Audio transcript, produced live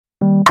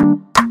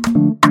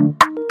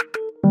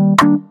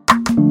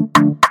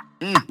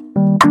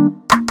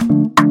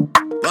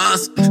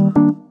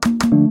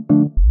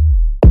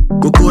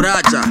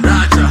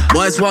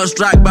Boys won't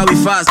strike, but we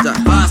faster.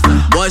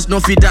 Boys no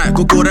fi die,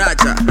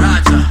 cucuracha.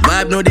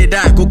 Vibe no they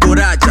die,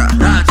 cucuracha.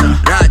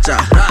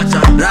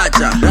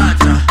 Racha.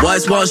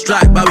 Boys won't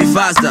strike, but we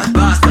faster.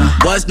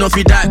 Boys no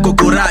fi die,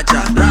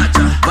 cucuracha.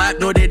 Vibe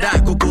no they die,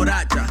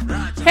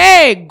 cucuracha.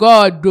 Hey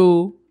God,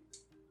 though.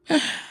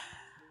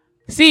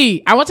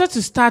 See, I wanted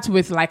to start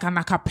with like an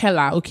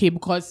acapella, okay,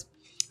 because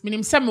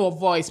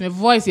my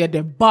voice here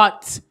the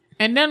but,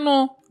 and then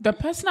no, the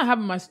person I have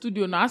in my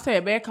studio now I say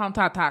a bear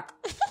counter attack,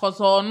 cause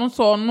no,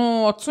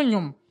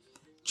 do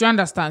you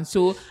understand?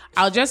 So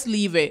I'll just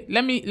leave it.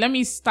 Let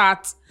me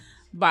start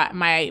by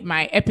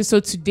my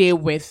episode today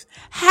with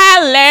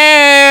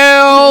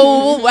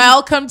hello,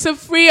 welcome to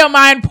Free Your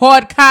Mind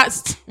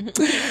podcast.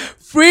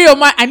 Free Your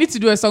Mind. I need to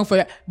do a song for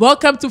that.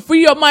 Welcome to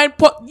Free Your Mind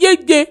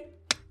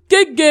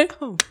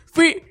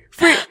Free.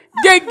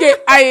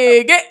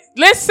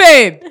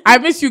 Listen, I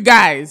miss you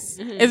guys.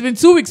 It's been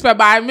 2 weeks, but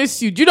I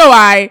miss you. Do you know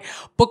why?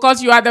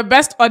 Because you are the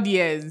best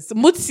audience.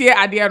 Mutsie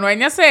at the end,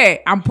 when you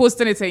say I'm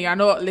posting it and you're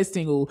not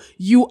listening,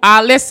 you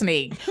are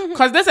listening.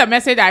 Because there's a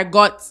message I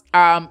got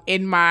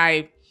in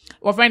my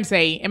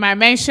in my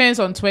mentions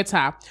on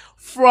Twitter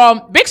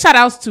from big shout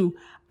outs to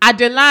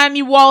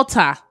Adelani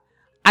Walter.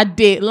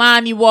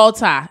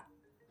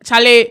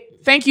 Charlie,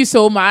 thank you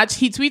so much.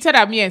 He tweeted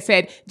at me and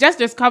said, just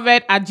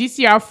discovered at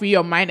GCR Free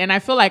Your Mind and I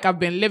feel like I've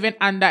been living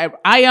I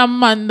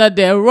am under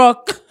the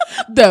rock.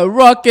 The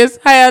rock is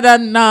higher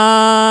than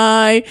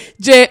I.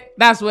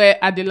 That's where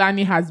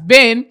Adelani has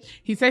been.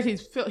 He says he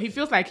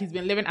feels like he's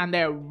been living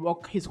under a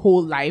rock his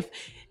whole life.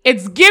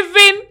 It's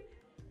giving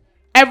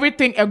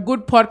everything a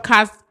good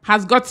podcast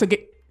has got to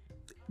get.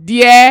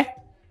 Dear,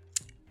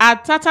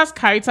 Tatas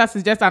Caritas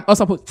is just an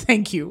awesome host.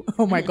 Thank you.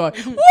 Oh my God.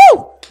 Woo!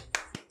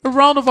 A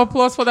round of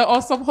applause for the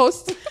awesome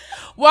host.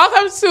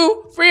 Welcome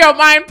to Free Your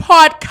Mind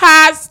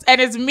podcast.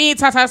 And it's me,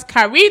 Tatas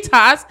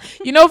Caritas.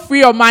 You know, Free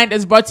Your Mind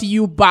is brought to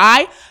you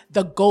by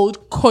the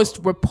Gold Coast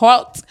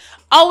Report.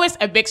 Always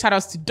a big shout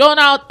out to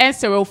Donald and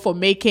Cyril for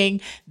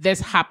making this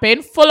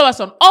happen. Follow us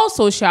on all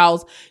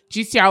socials.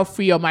 GCR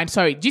Free Your Mind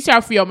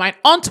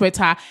on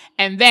Twitter.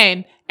 And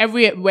then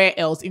everywhere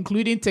else,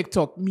 including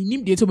TikTok. But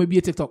you the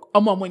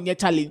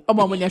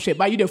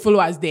follow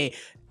us there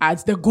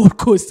at the Gold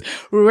Coast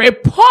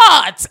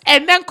Report.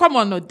 And then come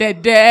on,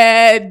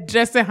 the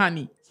dressing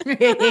honey.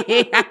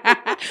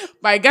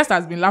 My guest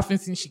has been laughing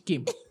since she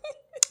came.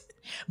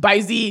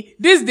 But see,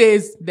 these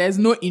days, there's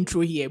no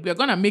intro here. We're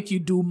going to make you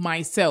do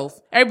myself.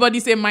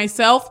 Everybody say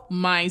myself.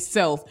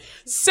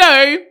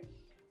 So,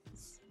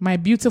 my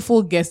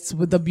beautiful guests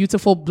with the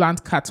beautiful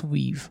blunt cut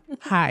weave.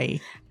 Hi.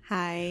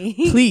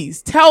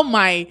 Please tell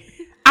my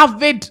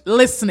avid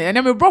listener, and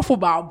I'm brought for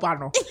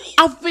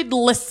avid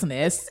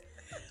listeners,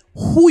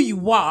 who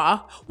you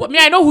are. Well,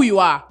 I know who you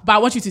are, but I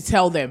want you to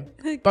tell them.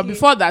 Okay. But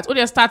before that,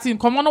 you're starting,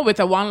 come on with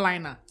a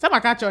one-liner. Some I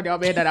catch you the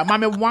that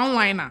I'm a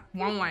one-liner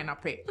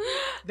pay.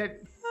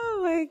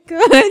 Oh my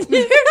God.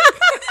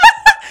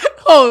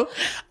 oh,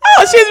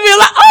 she's been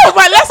like,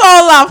 but let's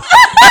all laugh.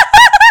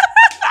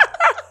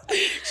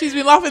 She's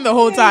been laughing the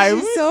whole time.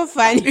 She's so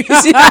funny.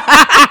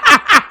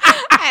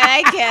 I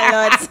like her a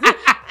lot.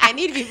 I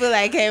need people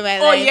like her in my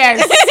life. Oh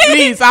yes,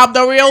 please. I'm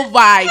the real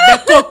vibe,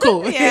 the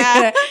cocoa.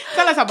 Yeah.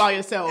 Tell us about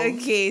yourself.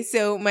 Okay,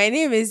 so my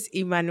name is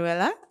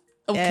Emanuela.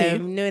 Okay.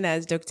 Known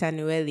as Dr.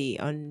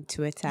 Noeli on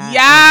Twitter.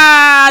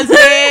 Yes,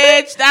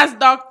 bitch. That's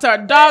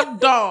Dr.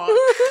 Dog.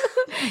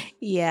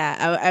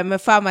 Yeah, I'm a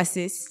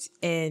pharmacist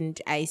and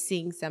I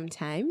sing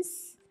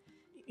sometimes.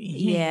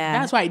 Yeah.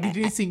 That's why I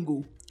didn't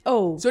sing.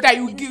 Oh. So that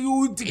you are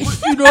the you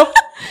pro.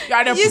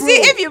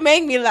 See, if you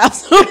make me laugh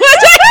so much.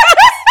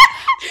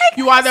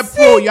 You are the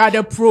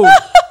pro.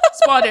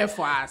 Spot there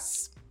for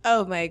us.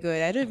 Oh my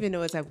God. I don't even know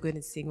what I'm going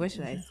to sing. What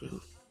should I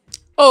sing?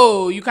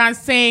 Oh, you can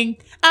sing.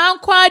 I'm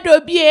quite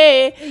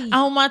obie.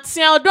 I'm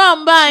Matia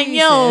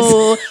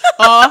Dombanyo.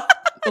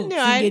 Sing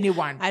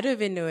anyone. I don't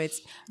even know it.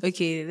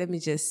 Okay, let me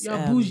just. You're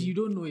bougie. You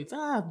don't know it.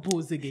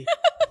 Bose again.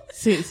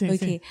 Sing.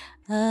 Okay.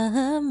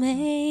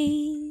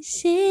 Amazing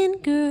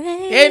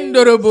grace.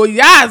 Endurable.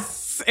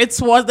 Yes, it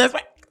was that.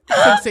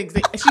 Sing.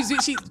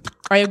 She.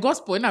 Are you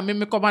gospel? And I make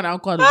me come on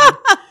and call her.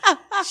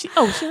 She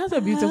has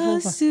a beautiful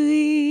voice.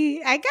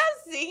 Sweet. I can't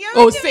sing.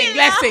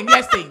 Sing.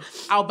 Let's sing.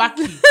 I'll back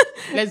you.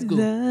 Let's go.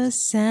 The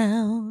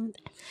sound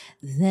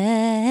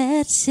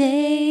that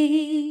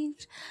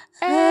saved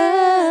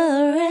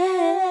a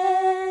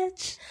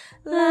wretch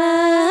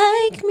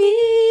like me.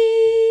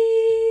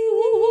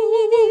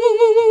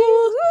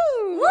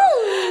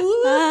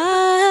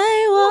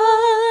 I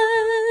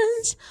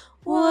once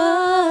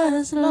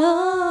was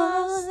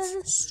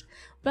lost,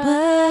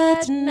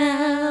 but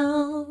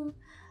now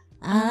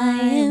I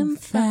am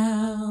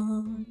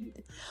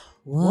found.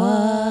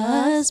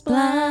 Was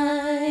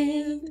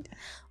blind,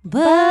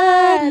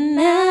 but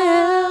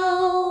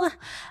now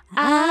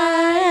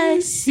I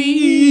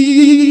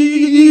see.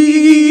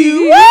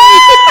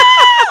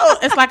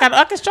 It's like an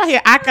orchestra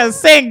here. I can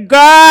sing,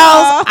 girls.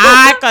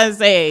 I can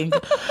sing.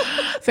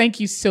 Thank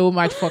you so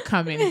much for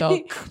coming,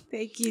 Doc.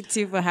 Thank you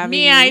too for having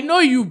me. I know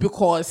you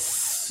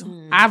because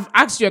I've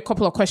asked you a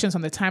couple of questions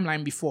on the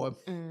timeline before.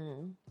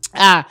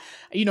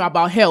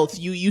 about health.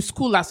 You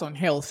school us on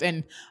health,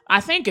 and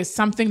I think it's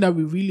something that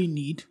we really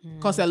need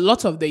because a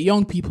lot of the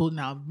young people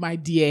now, my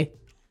dear,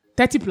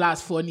 30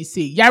 plus for ni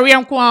say, yari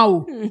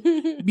anko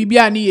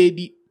bibiani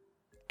edi.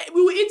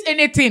 We will eat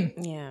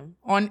anything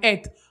on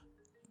earth.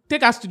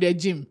 Take us to the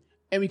gym,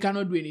 and we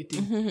cannot do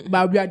anything.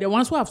 But we are the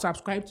ones who have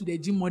subscribed to the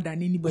gym more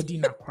than anybody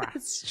in Accra.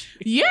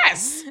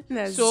 Yes.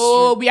 That's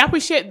so we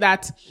appreciate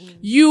that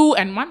you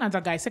and one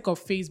other guy, sake of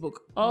Facebook,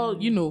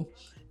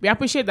 we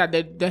appreciate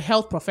that the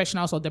health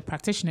professionals or the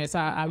practitioners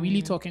are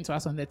really talking to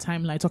us on the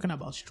timeline, talking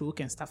about stroke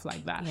and stuff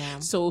like that. Yeah.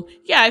 So,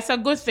 yeah, it's a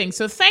good thing.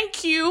 So,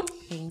 thank you.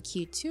 Thank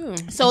you, too.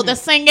 So, the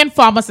singing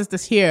pharmacist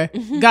is here.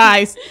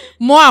 Guys,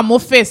 more and more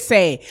face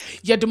say,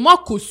 yeah, the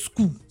more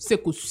school, say,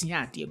 go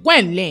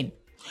and learn.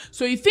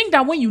 So, you think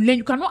that when you learn,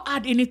 you cannot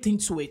add anything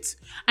to it.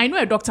 I know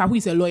a doctor who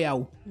is a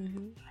lawyer.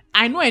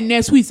 I know a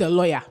nurse who is a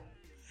lawyer.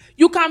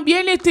 You can be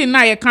anything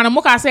now. You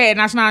can say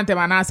national anthem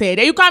and I say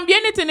that. You can be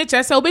anything. It's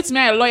just obey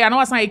me a lawyer. No,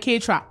 it's not a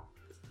caterer.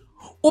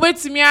 Obey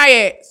me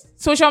a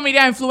social media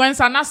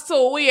influencer. And that's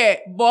still we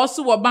boss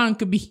or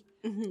bank be.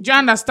 Do you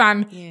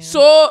understand? Yeah.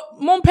 So,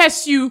 mon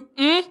pursue.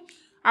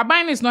 Our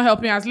buying is not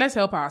helping us. Let's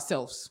help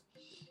ourselves.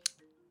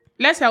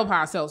 Let's help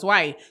ourselves.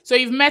 Why? So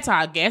you've met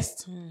our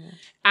guest.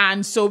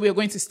 And so we're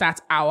going to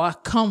start our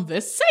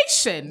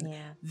conversation. Yeah.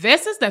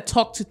 This is the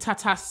Talk to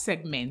Tata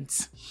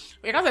segment.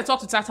 Because I talk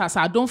to Tata, so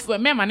I don't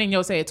me man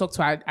in say talk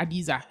to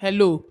Adiza.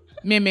 Hello.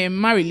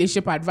 My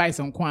relationship advice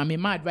on Kwame.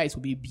 My advice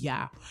will be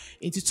bia.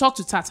 And to talk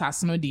to Tata,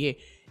 no the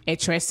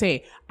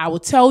say I will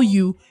tell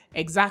you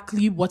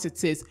exactly what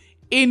it is.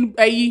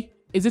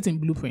 Is it in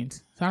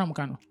blueprint?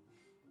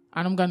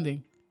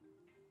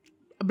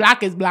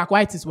 Black is black,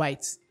 white is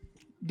white.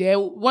 There,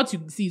 what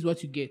you see is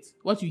what you get.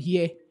 What you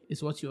hear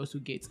is what you also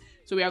get.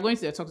 So we are going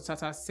to the Talk to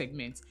Tata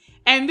segment.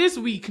 And this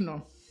week,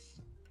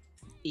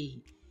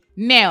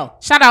 Nell.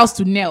 Shout outs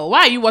to Nell. Why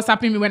are you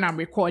WhatsApping me when I'm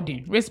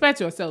recording?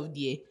 Respect yourself,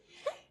 dear.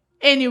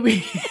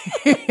 Anyway,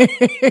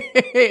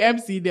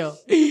 MC Nell.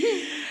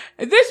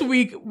 This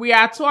week, we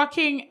are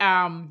talking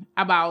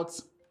about,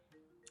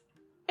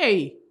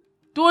 hey,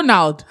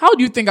 Donald, how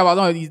do you think about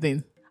all of these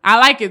things? I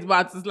like it,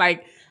 but it's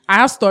like, I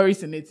have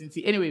stories in it.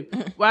 Anyway,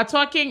 we're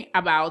talking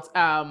about,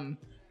 how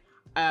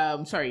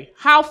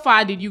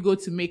far did you go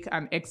to make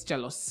an ex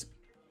jealous?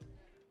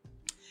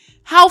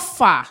 How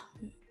far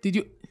did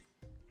you...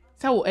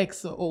 Tell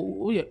ex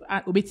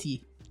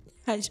obeti.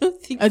 I don't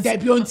think so.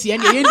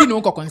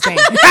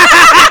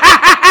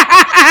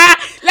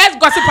 Let's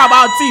gossip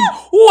about him.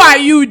 Who are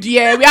you,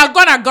 dear? We are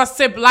gonna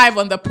gossip live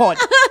on the pod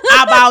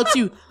about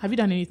you. Have you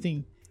done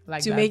anything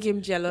like to that? make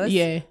him jealous?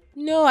 Yeah.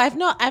 No, I've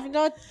not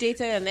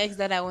dated an ex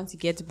that I want to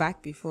get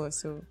back before,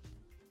 so.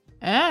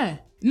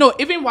 No,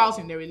 even whilst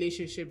in the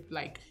relationship,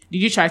 like,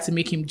 did you try to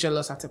make him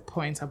jealous at a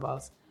point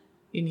about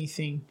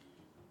anything?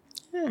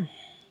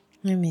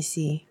 Let me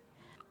see.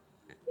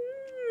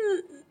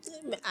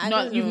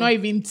 You've not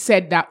even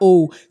said that,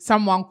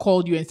 someone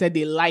called you and said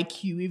they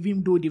like you,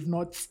 even though the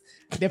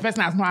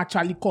person has not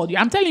actually called you.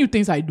 I'm telling you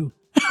things I do.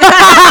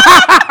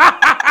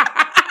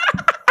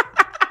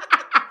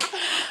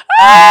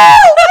 Oh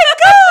my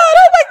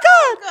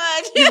God.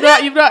 You've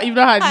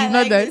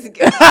not done.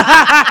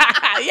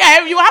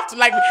 Yeah, you have to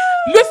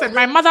listen,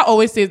 my mother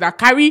always says that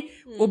carry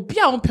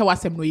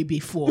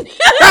before.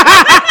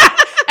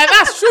 And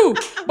that's true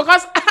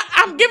because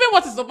I'm giving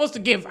what it's supposed to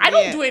give. I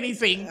don't do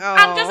anything.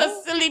 I'm just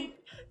a silly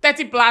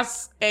 30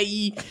 plus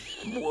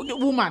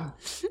woman.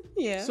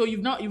 Yeah. So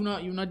you've not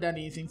done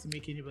anything to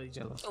make anybody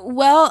jealous.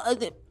 Well,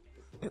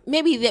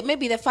 maybe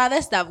the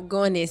farthest I've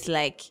gone is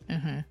like,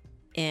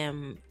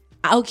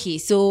 okay.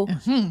 So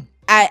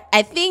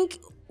I think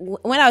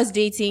when I was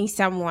dating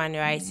someone,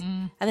 right,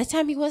 at the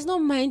time he was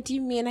not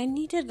minding me, and I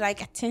needed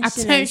like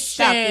attention. And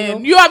stuff,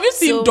 have you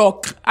seen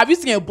Doc? Have you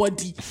seen a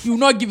body? You will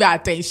not give her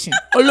attention.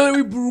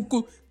 Olori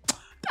Buruku.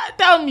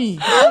 Tell me.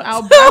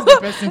 I'll blast the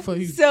person for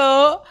you.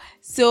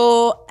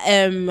 So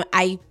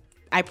I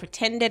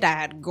pretended I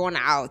had gone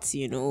out,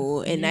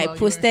 and I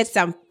posted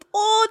some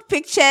old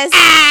pictures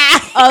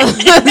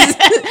of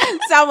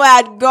somewhere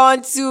I'd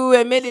gone to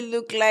and made it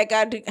look like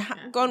I'd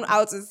gone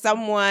out with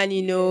someone,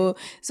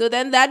 So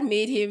then that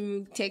made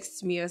him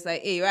text me. I was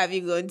like, hey, where have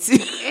you gone to?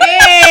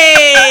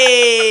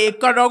 Hey,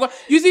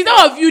 you see,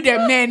 some of you,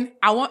 the men,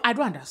 I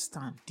don't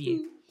understand,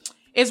 dear.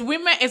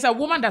 It's a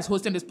woman that's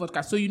hosting this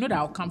podcast, so you know that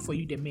I'll come for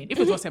you, the men. If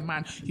it was a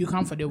man, you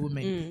come for the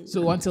woman.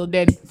 So until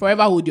then,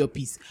 forever hold your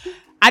peace.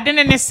 I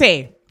didn't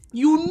say,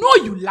 you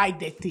like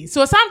that thing.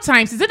 So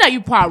sometimes, is it that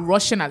you people are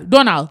rushing us?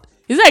 Donald,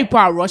 is it that you people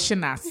are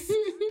rushing us?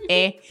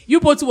 You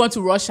both want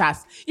to rush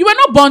us. You were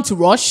not born to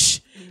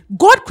rush.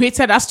 God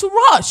created us to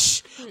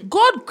rush.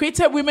 God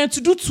created women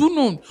to do too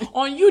known.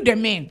 On you, the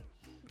men.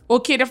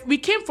 Okay, we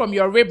came from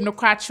your rib, no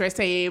catch.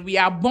 Say we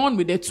are born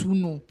with the two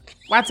no.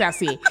 What I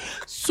say?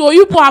 So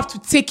you people have to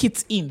take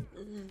it in.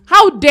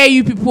 How dare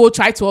you people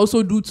try to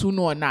also do two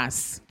no on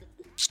us?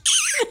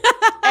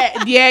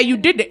 Yeah, you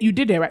did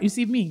it right. You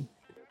see me,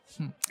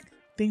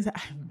 things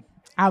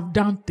I've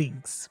done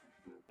things.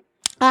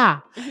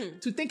 To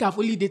think I've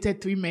only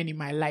dated 3 men in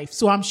my life,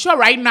 so I'm sure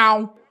right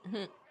now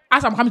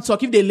As I'm coming to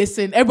talk, if they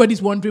listen,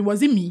 everybody's wondering,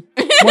 was it me?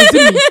 Was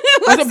it me?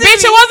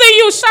 Bitch, it wasn't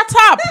you. Shut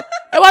up.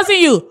 It wasn't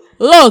you.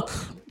 Look,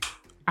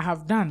 I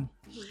have done.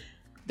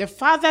 The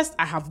farthest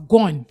I have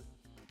gone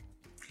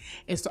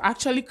is to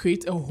actually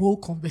create a whole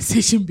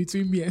conversation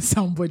between me and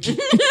somebody.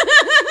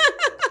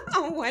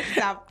 On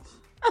WhatsApp.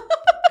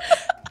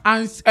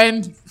 and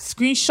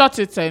screenshot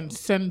it and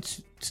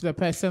send to the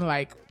person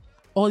like,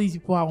 all these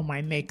people are on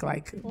my neck.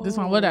 Like, this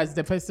one, what does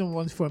the person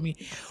want from me?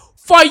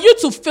 For you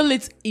to feel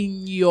it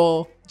in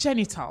your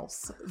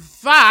genitals.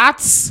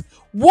 That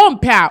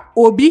won't pair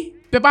obi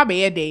beba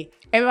be day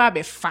ever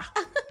be fa.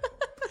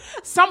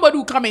 Somebody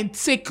will come and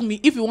take me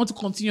if you want to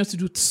continue to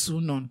do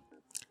soon.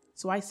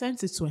 So I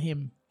sent it to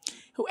him.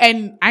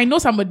 And I know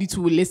somebody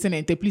to listen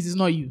and say, please, it's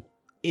not you.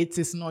 It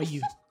is not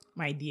you,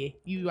 my dear.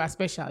 You are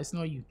special. It's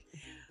not you.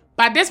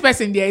 But this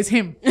person there is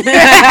him. He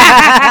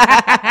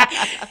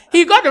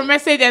got the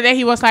message and then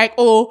he was like,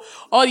 oh,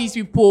 all these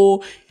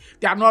people,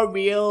 they are not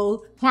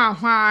real.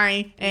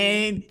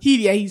 And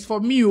he's for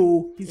me.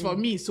 Oh, he's for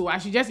me. So I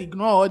should just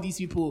ignore all these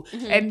people.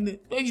 And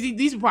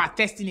these people are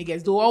testing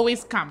against. They'll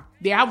always come.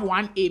 They have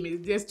one aim.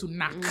 It's just to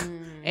knock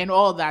and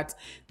all that.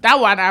 That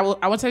one, I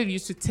wanted to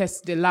use to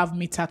test the love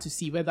meter to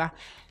see whether,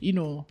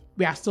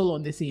 we are still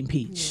on the same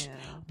page. Yeah.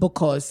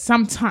 Because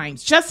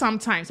sometimes, just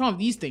sometimes, some of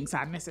these things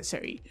are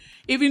necessary.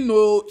 Even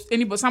though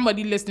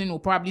somebody listening will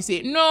probably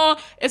say, no,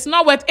 it's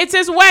not worth it. It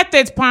is worth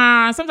it,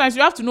 pan. Sometimes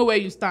you have to know where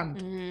you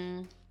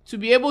stand to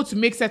be able to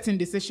make certain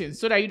decisions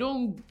so that you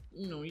don't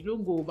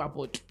go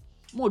overboard.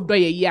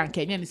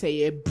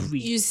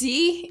 You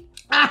see?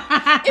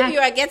 If you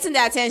are getting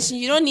the attention,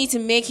 you don't need to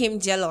make him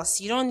jealous.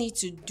 You don't need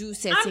to do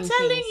certain things. I'm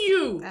telling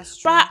you. That's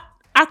true. But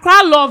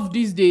Accra love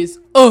these days.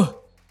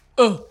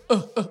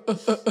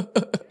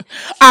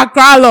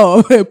 Accra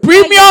love.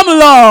 Premium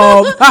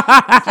love.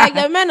 It's like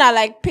the men are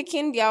like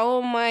picking their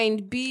own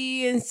mind,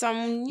 being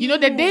some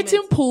the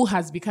dating pool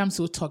has become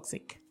so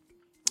toxic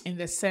in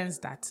the sense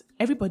that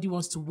everybody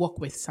wants to work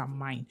with some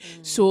mind.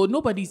 So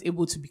nobody's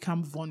able to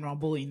become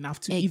vulnerable enough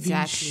to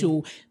even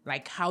show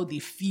like how they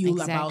feel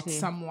about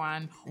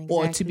someone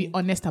or to be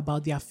honest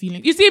about their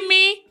feelings. You see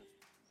me?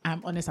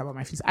 I'm honest about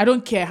my feelings. I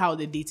don't care how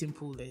the dating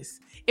pool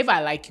is. If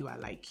I like you, I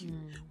like you.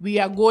 We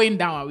are going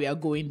down and we are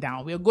going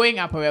down. We are going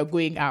up and we are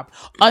going up.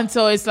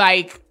 Until it's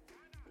like,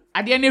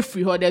 at the end of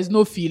free, there's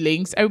no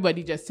feelings.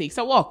 Everybody just takes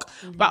a walk.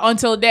 But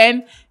until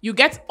then, you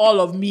get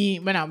all of me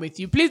when I'm with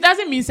you. Please,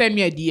 doesn't mean send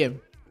me a DM.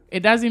 It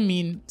doesn't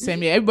mean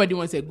send me. Everybody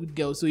wants a good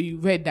girl. So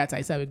you've heard that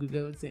I said a good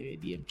girl. Don't send me a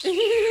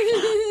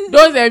DM.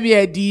 Don't send me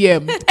a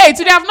DM. Hey,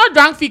 today I've not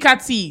drunk fika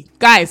tea.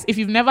 Guys, if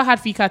you've never had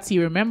fika tea,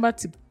 remember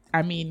to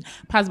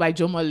pass by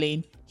Jomo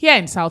Lane here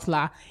in South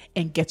La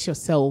and get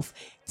yourself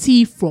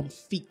tea from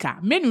Fika.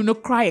 Menu no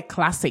cry a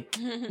classic.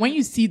 When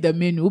you see the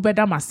menu,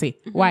 better must say.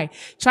 Why?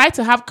 Try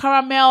to have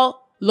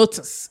caramel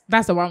lotus.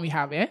 That's the one we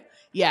have, eh?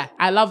 Yeah,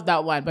 I love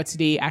that one. But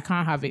today I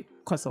can't have it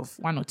because of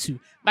one or two.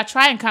 But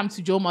try and come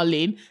to Jomo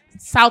Lane,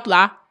 South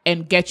La,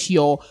 and get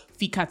your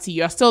Fika tea.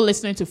 You're still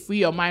listening to Free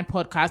Your Mind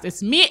podcast.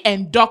 It's me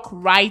and Doc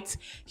right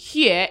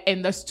here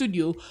in the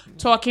studio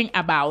talking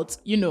about,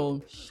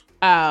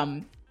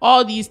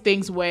 all these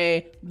things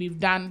where we've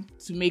done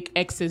to make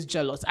exes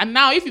jealous. And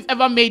now, if you've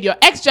ever made your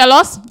ex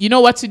jealous, you know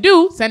what to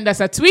do. Send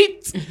us a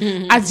tweet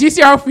at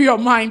GCR Free Your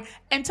Mind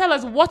and tell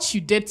us what you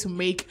did to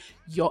make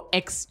your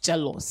ex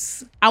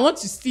jealous. I want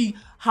to see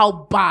how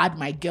bad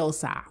my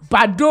girls are.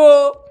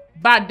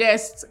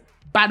 Baddest,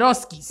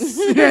 Badoskis.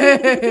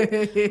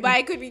 But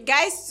it could be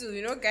guys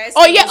too, guys.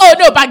 Oh yeah.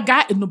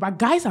 But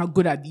guys are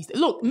good at these.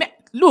 Look,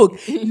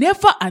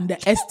 never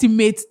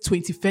underestimate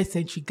 21st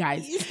century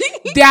guys.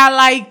 They are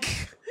like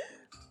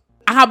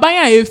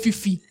Ahabaya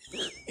Fifi.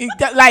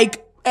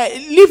 Like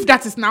leaf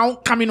that is now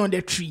coming on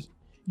the tree.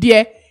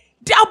 They are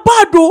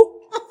bad though.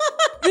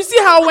 You see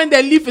how when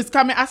the leaf is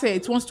coming, I say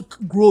it wants to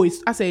grow.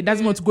 I say it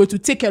doesn't want to grow. It will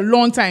take a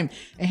long time.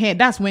 And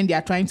that's when they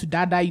are trying to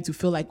dada you to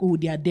feel like, oh,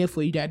 they are there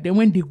for you. Then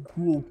when they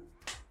grow,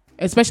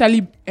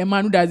 especially a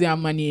man who doesn't have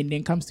money and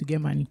then comes to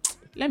get money.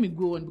 Let me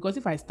go on because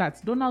if I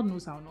start, Donald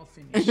knows I'll not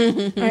finish.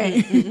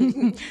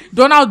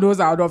 Donald knows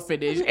I'll not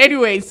finish.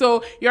 Anyway,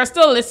 so you're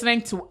still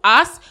listening to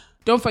us.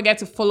 Don't forget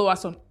to follow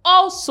us on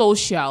all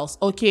socials,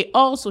 okay?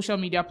 All social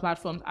media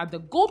platforms at the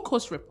Gold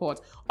Coast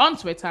Report on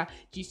Twitter,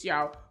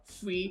 GCR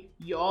Free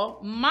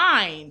Your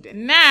Mind.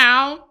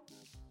 Now,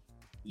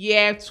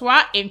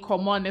 twa in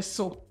common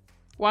so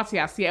what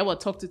you see, I will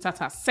talk to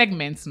Tata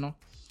segments, no?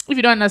 If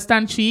you don't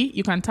understand Chi,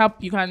 you can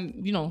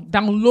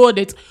download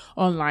it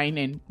online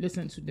and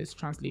listen to this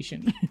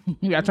translation.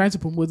 We are trying to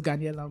promote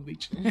Ghanaian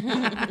language.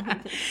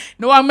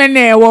 No one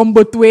one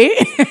but way.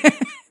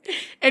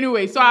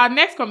 Anyway, so our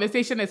next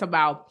conversation is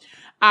about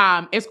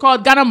it's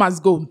called Ghana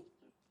Must Go.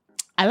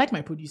 I like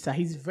my producer.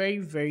 He's very,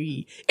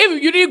 very.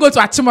 If you didn't go to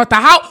Achimota,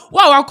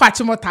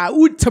 Achimota?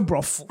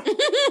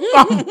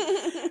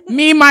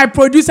 Me, my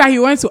producer, he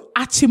went to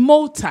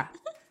Achimota.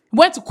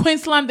 Went to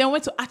Queensland, then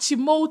went to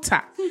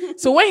Achimota.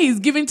 So when he's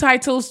giving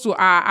titles to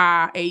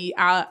our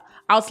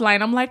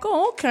outline, I'm like,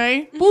 oh,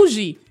 okay.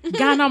 Bougie.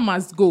 Ghana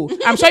Must Go.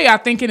 I'm sure you are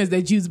thinking it's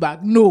the juice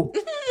bag. No.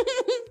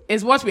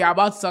 is what we are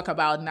about to talk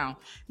about now.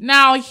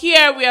 Now,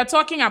 here we are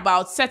talking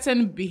about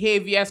certain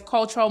behaviors,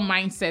 cultural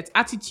mindsets,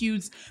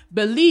 attitudes,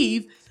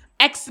 beliefs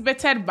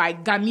exhibited by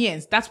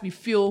Ghanaians that we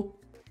feel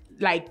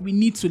like we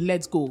need to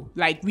let go.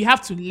 Like we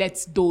have to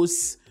let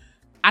those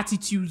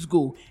attitudes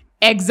go.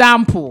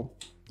 Example.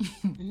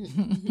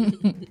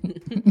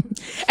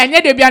 And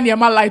yet they be an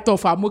light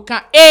off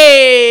amuka.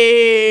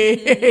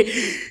 Hey,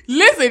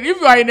 listen, if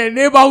you are in a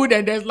neighborhood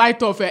and there's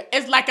light off,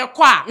 it's like a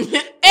choir.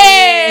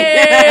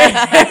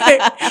 Hey,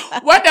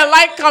 when the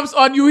light comes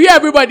on, you hear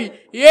everybody.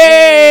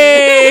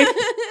 Yay!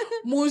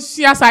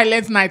 Musia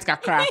silent night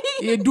kakra.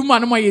 Ye do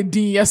manoma ye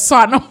di, ye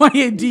son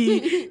ye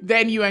di.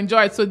 Then you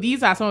enjoy it. So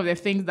these are some of the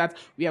things that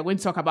we are going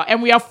to talk about,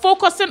 and we are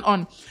focusing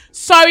on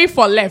sorry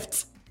for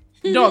left.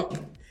 Doc.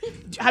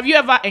 Have you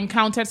ever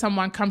encountered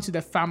someone come to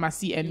the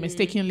pharmacy and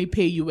mistakenly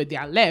pay you with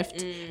their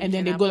left, and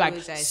then they go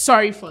like,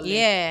 sorry for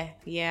left?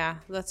 Yeah,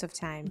 lots of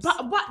times.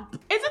 But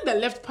isn't the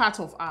left part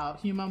of our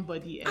human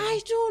body? I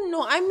don't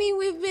know. I mean,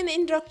 we've been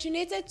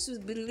indoctrinated to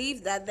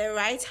believe that the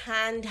right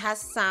hand has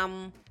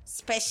some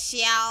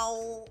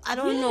special, I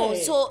don't know.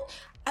 So,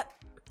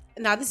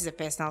 now this is a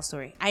personal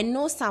story. I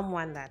know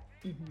someone that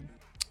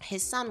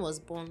his son was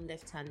born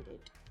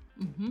left-handed,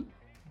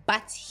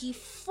 but he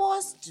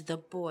forced the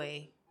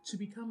boy to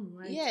become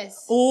right.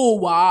 Yes. Oh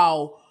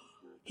wow.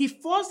 He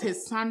forced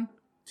his son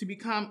to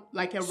become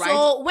like a right.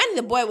 So when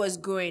the boy was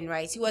growing,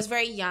 right, he was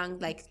very young,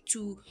 like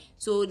 2.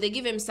 So they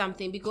give him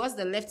something because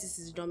the left is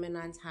his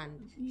dominant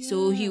hand. Yeah.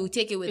 So he will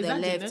take it with the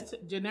left.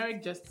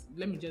 Generic,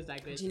 let me just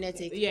digress.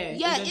 Genetic.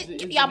 Yeah.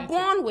 It's you're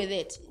born with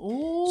it.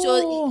 Oh.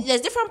 So there's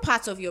different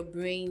parts of your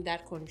brain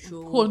that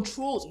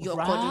controls your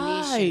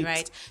coordination,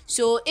 right?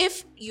 So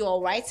if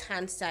your right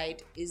hand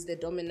side is the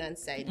dominant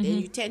side, then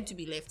you tend to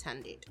be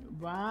left-handed.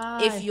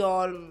 Right. If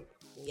you're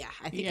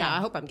I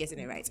hope I'm getting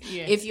it right.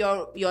 Yeah. If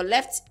your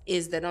left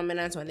is the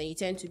dominant one, then you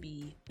tend to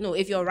be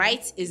if your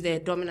right is the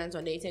dominant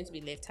one, then you tend to be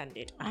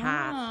left-handed.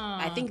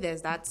 I think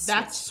there's that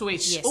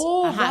switch. Yes.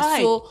 Oh,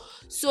 right.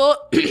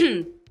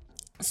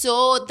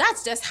 So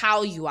that's just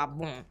how you are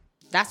born.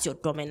 That's your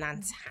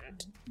dominant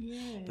hand.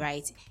 Yeah.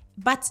 Right?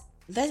 But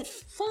the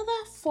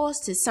father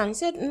forced his son. He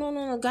said, no,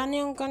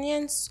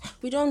 Ghanaians,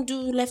 we don't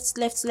do left.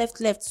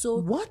 So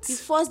what? He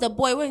forced the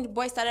boy. When the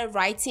boy started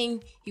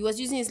writing, he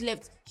was using his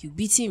left. You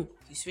beat him.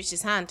 You switch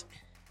his hand.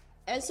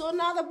 And so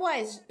now the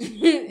boy is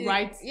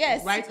right.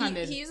 Yes.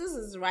 Right-handed. He uses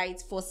his right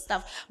for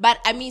stuff. But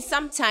I mean,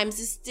 sometimes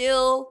it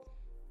still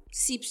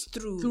seeps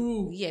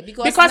through. Yeah,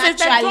 because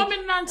it's the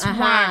dominant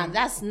one.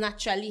 That's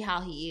naturally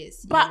how he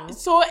is. But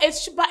so it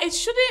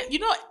shouldn't,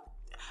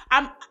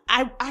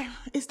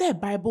 is there a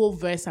Bible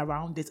verse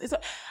around this? Left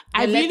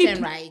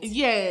and right.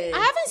 Yeah. I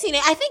haven't seen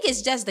it. I think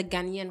it's just the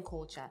Ghanaian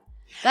culture.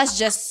 That's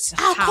just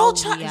our how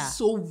culture we are. is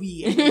so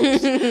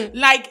weird.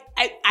 Like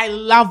I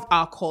love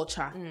our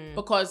culture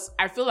because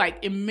I feel like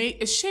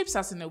it shapes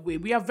us in a way.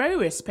 We are very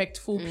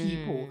respectful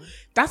people.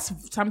 That's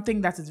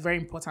something that is very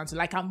important.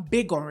 Like I'm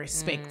big on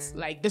respect.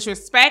 Like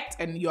disrespect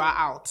and you are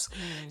out.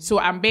 So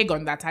I'm big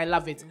on that. I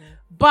love it.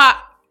 But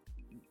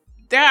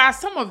there are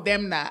some of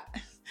them that,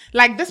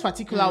 like this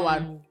particular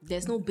one,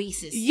 there's no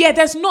basis. Yeah,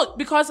 there's no,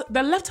 because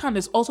the left hand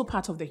is also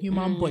part of the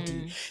human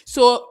body.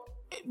 So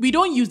we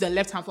don't use the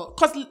left hand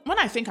because when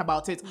I think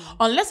about it,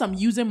 unless I'm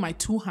using my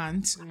 2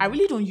 hands, I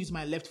really don't use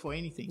my left for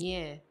anything.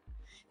 Yeah.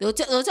 They'll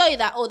tell you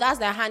that, that's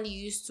the hand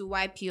you use to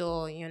wipe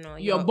your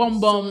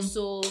bum.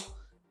 So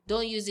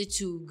don't use it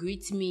to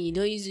greet me.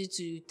 Don't use it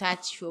to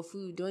touch your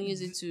food. Don't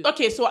use it to...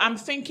 Okay, so I'm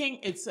thinking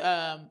it's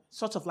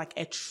sort of like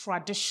a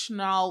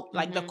traditional,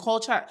 like the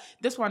culture.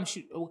 This one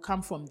will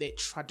come from the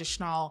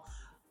traditional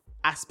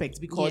aspect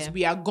because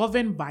we are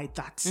governed by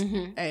that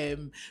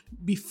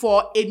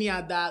before any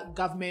other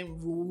government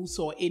rules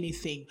or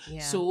anything.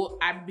 Yeah. So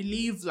I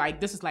believe like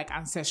this is like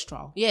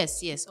ancestral.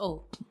 Yes.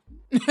 Oh,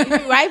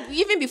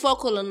 even before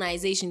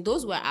colonization,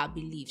 those were our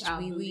beliefs.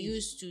 We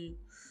used to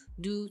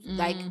do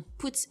like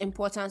put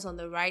importance on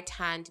the right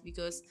hand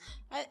because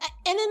and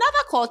in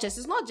other cultures,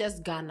 it's not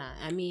just Ghana.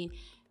 I mean,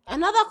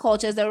 in other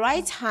cultures, the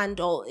right hand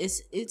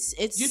it's Do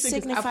you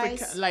think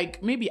signifies it's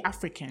like maybe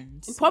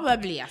Africans?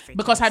 Probably Africans.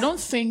 Because I don't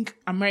think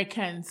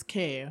Americans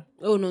care.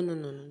 Oh no.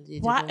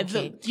 Why?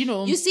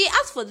 You see,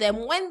 as for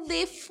them, when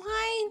they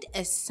find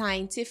a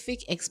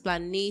scientific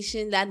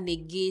explanation that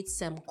negates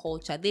some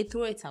culture, they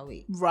throw it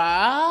away.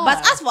 Right.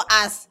 But as for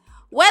us,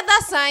 whether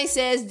science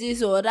says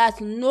this or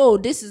that, no,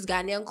 this is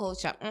Ghanaian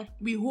culture.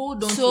 We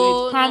hold on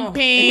to it.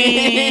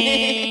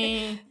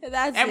 Pumping.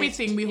 That's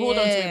everything. We hold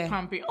on to it.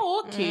 Pumping.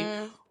 Oh,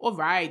 okay. All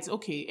right.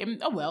 Okay.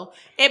 Well,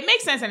 it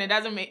makes sense and it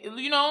doesn't make,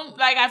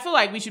 like I feel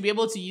like we should be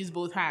able to use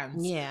both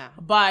hands. Yeah.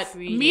 But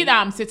me that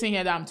I'm sitting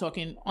here that I'm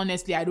talking,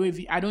 honestly, I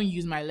don't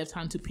use my left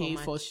hand to pay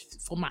for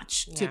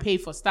much. To pay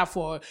for stuff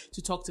or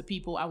to talk to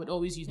people. I would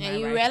always use my right.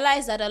 And you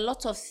realize that a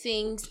lot of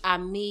things are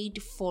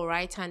made for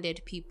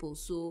right-handed people.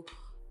 So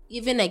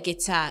even a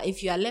guitar,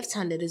 if you are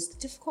left-handed, it's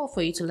difficult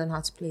for you to learn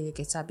how to play the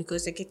guitar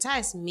because the guitar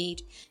is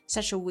made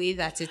such a way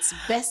that it's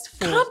best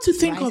for come to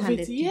think of it,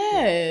 people,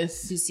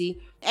 yes. You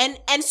see, and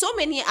so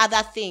many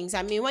other things.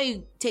 I mean, when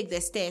you take the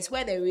stairs,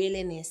 where the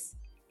railing is,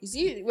 You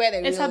see where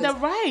the It's wheel at the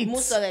is? right.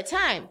 Most of the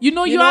time. You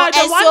are the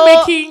and one so-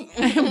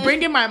 making,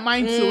 bringing my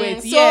mind to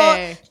it. So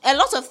Yeah. a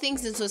lot of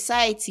things in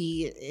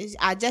society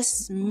are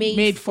just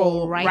made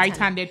for right-handed.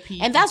 right-handed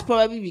people. And that's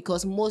probably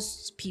because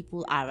most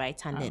people are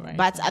right-handed. Are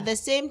But at the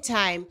same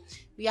time,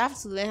 we have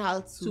to learn how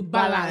to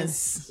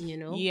balance,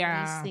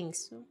 Yeah. these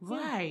things. So,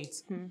 Right.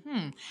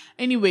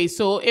 Anyway,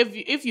 so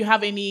if you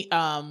have any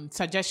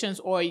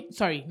suggestions, or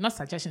sorry, not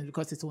suggestions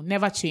because it will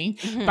never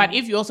change, but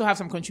if you also have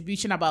some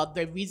contribution about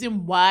the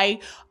reason why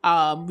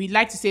we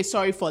like to say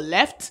sorry for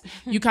left,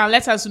 you can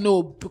let us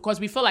know, because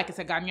we feel like it's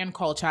a Ghanaian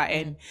culture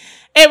and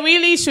it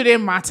really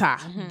shouldn't matter.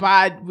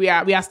 But we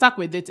are stuck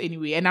with it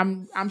anyway. And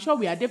I'm sure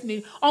we are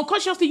definitely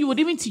unconsciously you would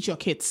even teach your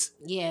kids.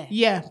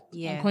 Yeah.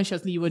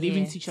 Unconsciously you would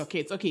even teach your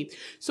kids. Okay.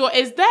 So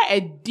is there a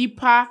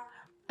deeper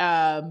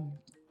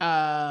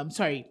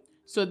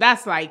so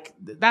that's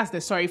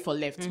the sorry for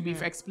left.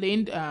 We've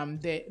explained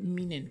the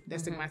meaning, the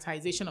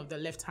stigmatization of the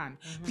left hand.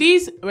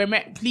 Please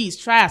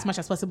try as much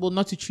as possible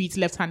not to treat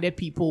left-handed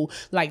people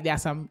like they're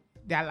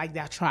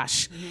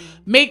trash.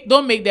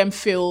 Don't make them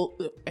feel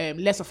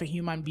less of a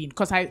human being.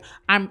 Because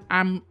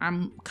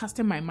I'm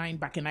casting my mind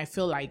back, and I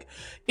feel like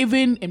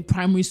even in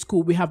primary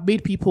school we have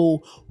made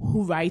people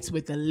who write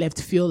with the left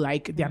feel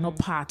like they are not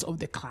part of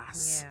the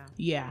class.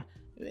 Yeah.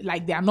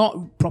 Like they are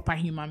not proper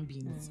human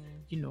beings.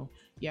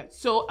 Yeah.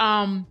 So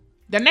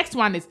the next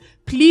one is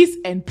please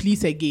and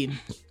please again.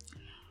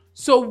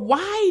 So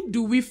why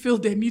do we feel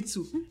the need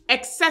to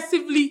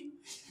excessively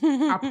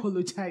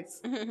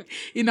apologize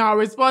in our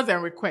response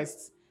and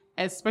requests,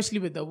 especially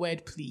with the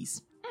word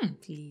please?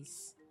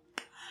 Please.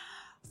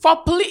 For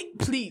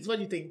please, what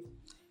do you think?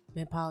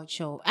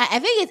 I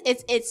think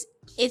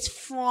it's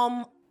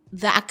from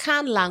the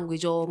Akan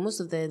language, or most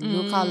of the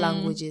local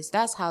languages.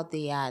 That's how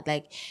they are.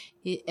 Like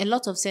a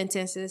lot of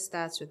sentences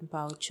starts with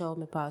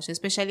mpaucho,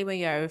 especially when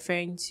you are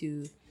referring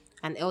to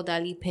an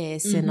elderly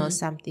person or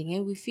something.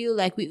 And we feel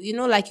like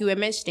like you were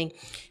mentioning,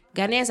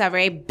 Ghanaians are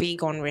very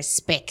big on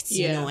respect,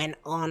 and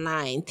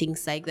honor and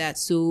things like that.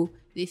 So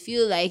they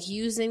feel like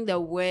using the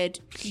word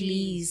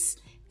please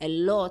a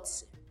lot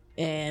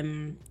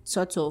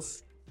sort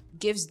of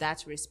gives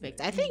that respect.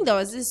 I think there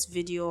was this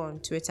video on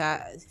Twitter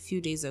a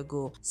few days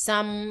ago.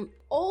 Some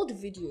old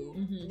video.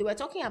 They were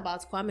talking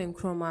about Kwame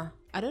Nkrumah.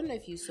 I don't know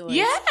if you saw it.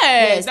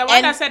 Yes, the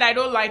one that said I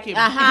don't like him.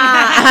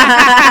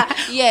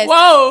 Yes.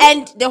 Whoa.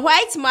 And the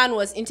white man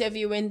was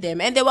interviewing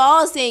them, and they were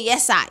all saying,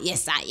 yes, sir,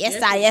 yes, sir, yes,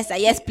 sir, yes, sir,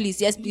 yes, please,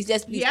 yes, please,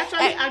 yes, please. He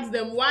actually asked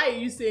them, why are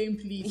you saying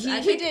please?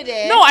 He did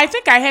it. No, I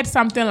think I heard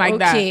something like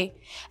that. Okay.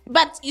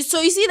 But so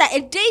you see that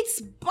it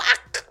dates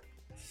back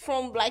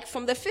from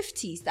the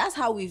 50s. That's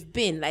how we've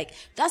been. Like,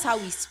 that's how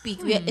we speak.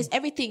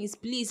 Everything is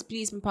please,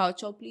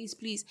 mpaucho,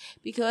 please,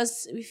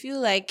 because we feel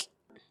like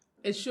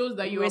it shows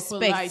that you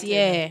respect, are polite.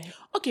 yeah.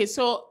 Okay,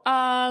 so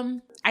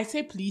I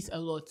say please a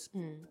lot.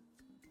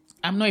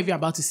 I'm not even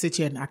about to sit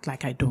here and act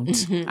like I don't.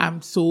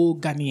 I'm so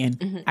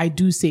Ghanaian. I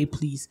do say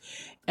please.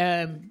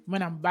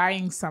 When I'm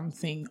buying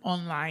something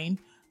online,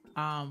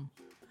 I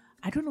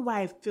don't know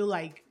why I feel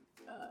like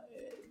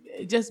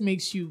it just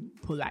makes you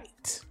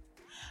polite.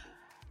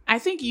 I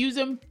think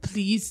using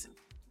please,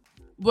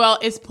 well,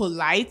 it's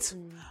polite,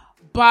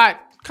 but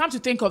come to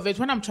think of it,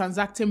 when I'm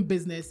transacting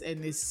business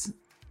and it's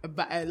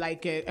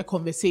like a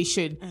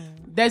conversation,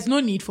 there's no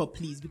need for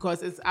please,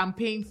 because I'm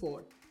paying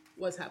for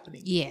what's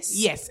happening.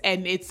 Yes,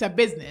 and it's a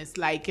business.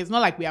 Like, it's not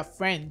like we are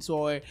friends.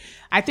 Or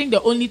I think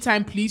the only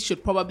time please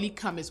should probably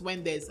come is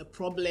when there's a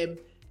problem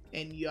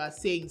and you are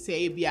saying,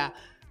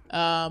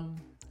 I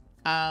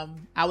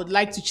would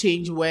like to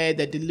change where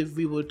the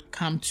delivery would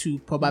come to,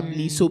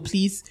 probably. So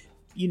please,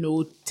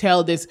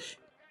 tell this.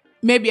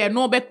 Maybe I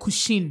know about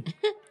cushion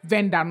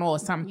vendor or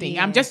something.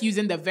 I'm just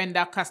using the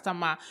vendor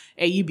customer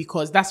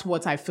because that's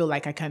what I feel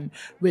like I can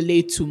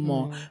relate to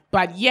more.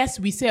 But yes,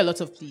 we say a lot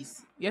of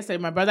please.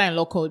 Yesterday, my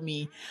brother-in-law called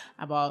me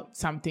about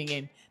something,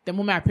 and the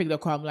moment I picked the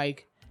call,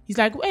 he's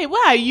like, hey,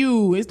 where are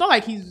you? It's not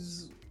like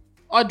he's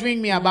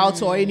ordering me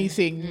about or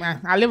anything.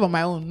 I live on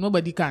my own.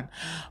 Nobody can.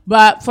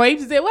 But for him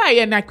to say, where are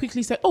you? And I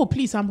quickly said, oh,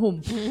 please, I'm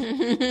home.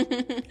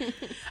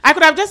 I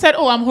could have just said,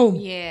 oh, I'm home.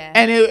 Yeah.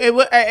 And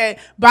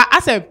but I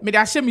said,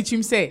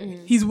 Medashemichim say,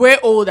 he's way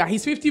older.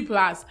 He's 50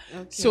 plus.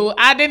 Okay. So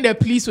adding the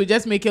please will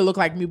just make it look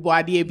like me,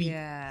 Boadiebi.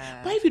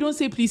 Yeah. But if you don't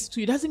say please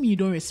to, it doesn't mean you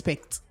don't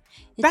respect.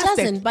 It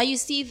doesn't, but you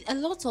see, a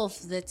lot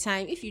of the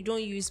time, if you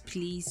don't use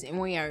please and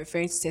when you're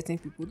referring to certain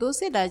people, they'll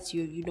say that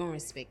you don't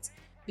respect.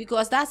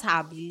 Because that's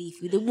our belief.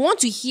 They want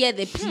to hear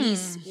the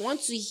please,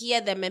 want to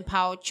hear the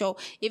mpaucho.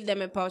 If the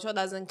mpaucho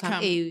doesn't come,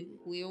 hey,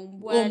 we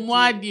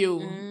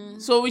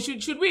So we should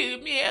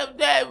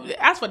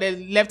as for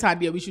the left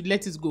hand here, we should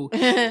let it go.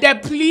 The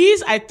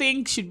please, I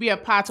think, should be a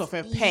part of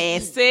a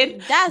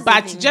person,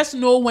 but just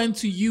know when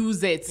to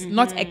use it,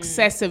 not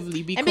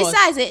excessively. Because, and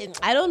besides,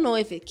 I don't know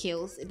if it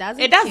kills. It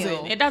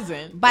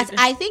doesn't. But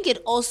I think it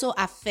also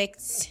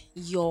affects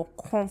your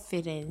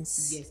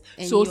confidence.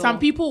 Yes. So some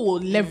people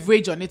will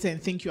leverage on it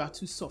and think you are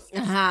too soft.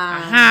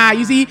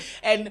 You see,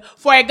 and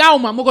for a guy,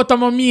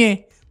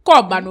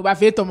 Come banu ba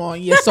fe tomo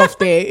ye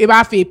soft e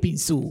ba fe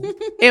pinso.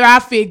 E ba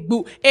fake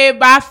boo. E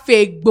ba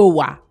fake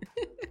boa.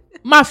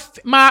 Ma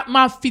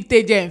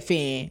fite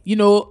jenfe. You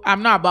know,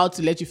 I'm not about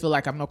to let you feel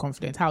like I'm not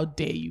confident. How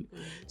dare you?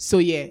 So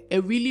yeah,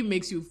 it really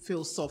makes you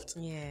feel soft.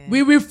 Yeah.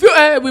 We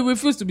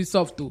refuse to be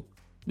soft too.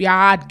 We are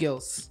hard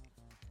girls.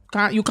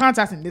 You can't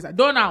ask in this.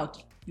 Don't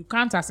out. You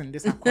can't ask in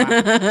this. Accra.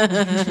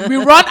 We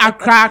run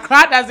Accra.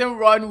 Accra doesn't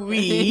run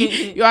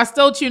we. You are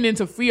still tuned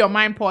into Free Your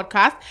Mind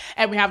podcast,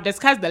 and we have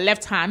discussed the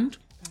left hand.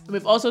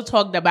 We've also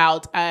talked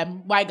about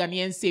why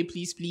Ghanaians say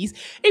please, please.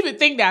 If you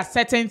think there are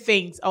certain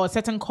things or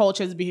certain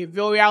cultures,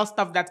 behavioral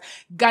stuff that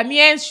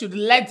Ghanaians should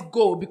let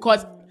go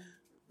because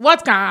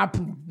what can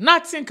happen?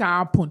 Nothing can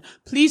happen.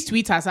 Please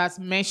tweet us,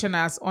 mention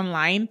us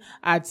online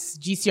at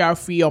GCR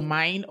Free Your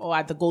Mind or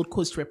at the Gold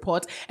Coast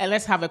Report, and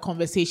let's have a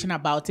conversation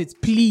about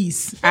it.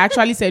 Please. I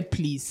actually said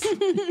please.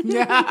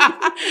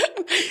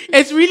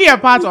 It's really a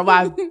part of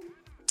us.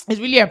 It's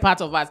really a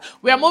part of us.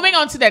 We are moving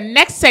on to the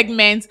next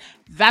segment.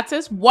 That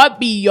is What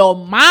Be Your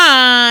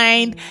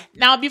Mind.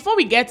 Now, before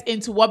we get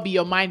into What Be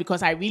Your Mind,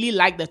 because I really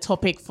like the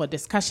topic for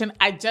discussion,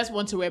 I just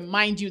want to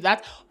remind you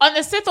that on the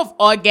 6th of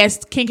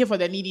August, Kinky for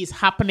the Needy is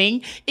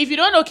happening. If you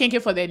don't know Kinky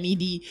for the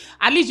Needy,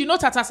 at least you know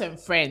Tatas and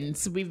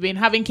Friends. We've been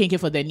having Kinky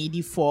for the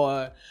Needy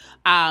for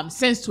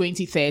since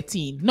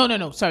 2013.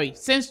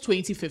 Since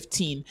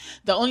 2015.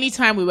 The only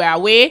time we were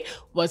away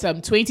was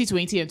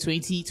 2020 and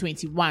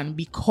 2021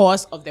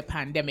 because of the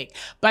pandemic.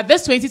 But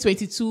this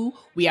 2022,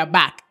 we are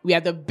back. We are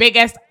the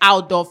biggest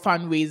outdoor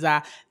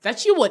fundraiser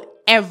that you would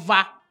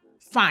ever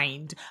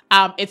find.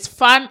 It's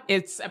fun.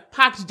 It's a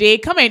packed day.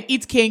 Come and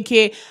eat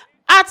kenke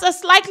at a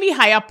slightly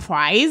higher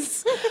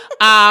price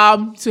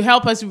to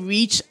help us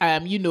reach,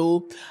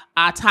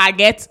 our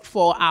target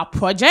for our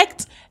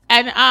project.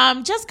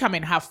 And just come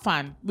and have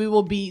fun. We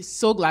will be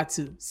so glad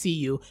to see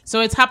you. So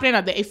it's happening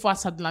at the Ifwa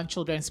Sutherland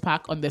Children's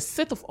Park on the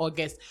 6th of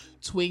August,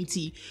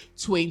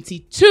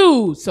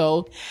 2022.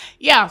 So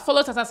yeah,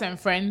 follow Tatas and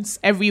Friends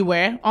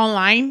everywhere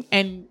online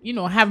and,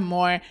 have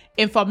more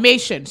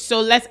information. So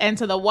let's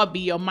enter the What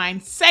Be Your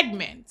Mind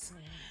segment.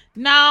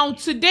 Now,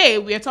 today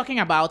we are talking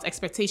about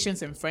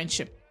expectations in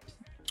friendship.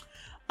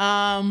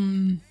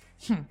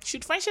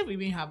 Should friendship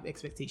even have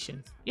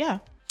expectations? Yeah.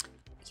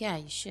 Yeah,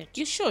 you should.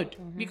 You should,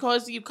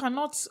 because you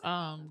cannot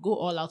go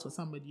all out for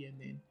somebody and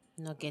then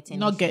not get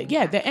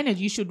anything. The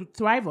energy. You should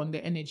thrive on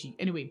the energy.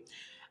 Anyway,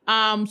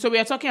 so we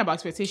are talking about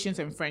expectations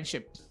and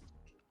friendship.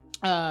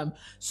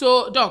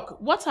 So Doc,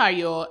 what are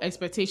your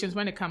expectations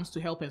when it comes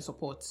to help and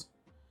support?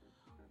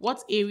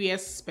 What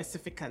areas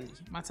specifically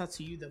matter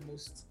to you the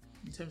most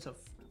in terms of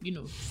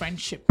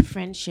friendship?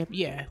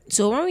 Yeah.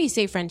 So when we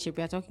say friendship,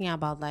 we are talking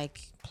about like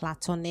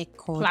platonic,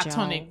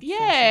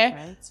 yeah,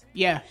 right?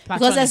 Yeah. Platonic.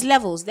 Because there's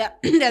levels. There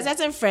are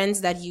certain friends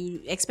that you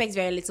expect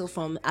very little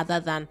from, other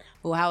than,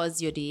 oh, how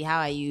was your day? How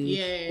are you?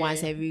 Yeah.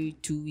 Once every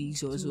 2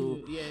 weeks or so.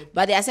 Yeah.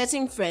 But there are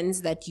certain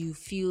friends that you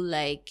feel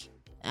like,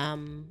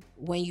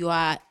 when you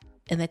are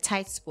in a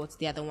tight spot,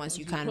 they are the ones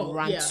you can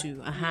run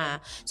to.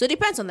 So it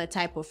depends on the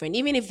type of friend.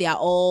 Even if they are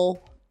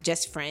all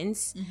just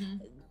friends,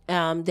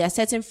 there are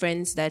certain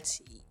friends that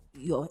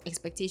your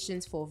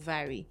expectations for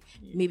vary,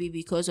 maybe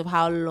because of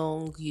how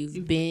long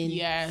you've been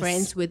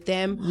friends with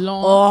them,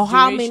 or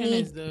how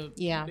many is the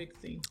big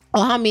thing,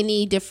 or how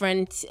many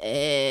different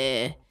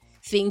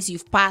things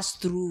you've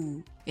passed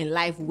through in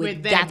life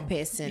with that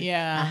person.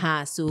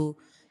 So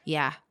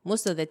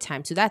most of the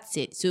time. So that's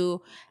it.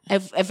 So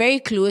a very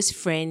close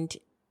friend,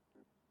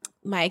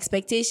 my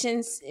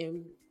expectations,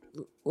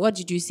 what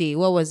did you say?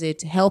 What was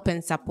it? Help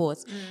and support.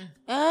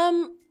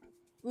 I'm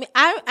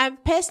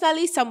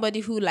personally somebody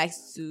who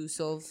likes to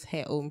solve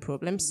her own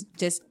problems,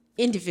 just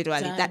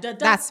individually.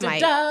 That's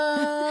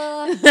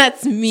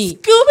me.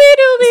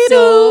 Scooby-Dooby-Doo.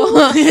 So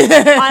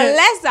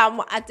unless I'm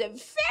at a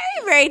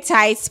very, very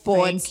tight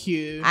spot, thank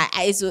you.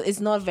 So it's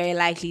not very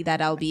likely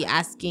that I'll be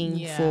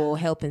asking for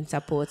help and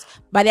support.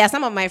 But there are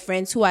some of my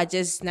friends who are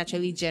just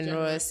naturally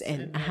generous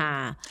and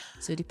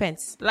so it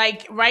depends.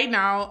 Like right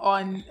now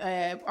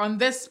on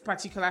this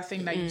particular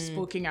thing that you've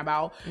spoken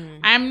about,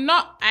 I'm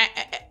not.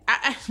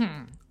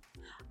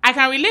 I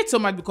can relate so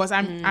much because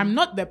I'm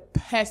not the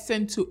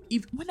person to,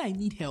 when I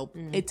need help,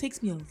 it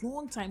takes me a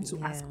long time to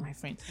ask my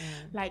friend.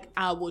 Like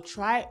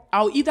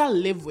I'll either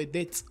live with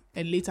it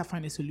and later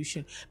find a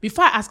solution.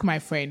 Before I ask my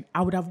friend,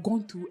 I would have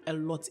gone through a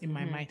lot in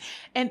my mind.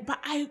 But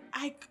I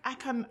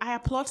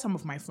applaud some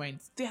of my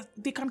friends.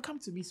 They can come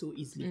to me so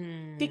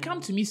easily. They come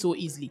to me so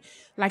easily.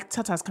 Like,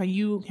 Tatas, can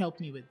you help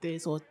me with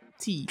this? Or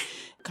T,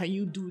 can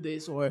you do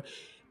this?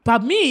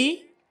 But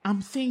me, I'm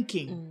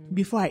thinking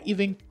before I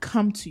even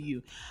come to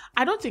you.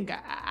 I don't think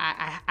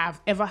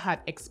I've ever had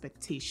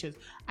expectations.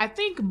 I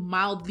think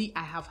mildly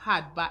I have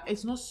had, but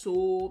it's not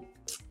so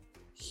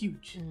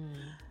huge.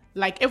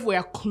 Like if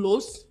we're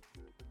close,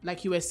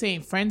 like you were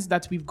saying, friends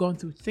that we've gone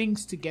through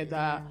things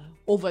together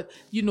over,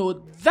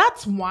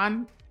 that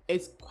one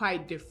it's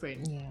quite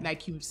different, Yeah.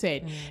 like you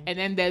said. And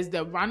then there's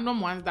the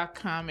random ones that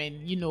come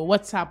and, you know,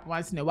 what's up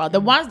once in a while. The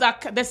ones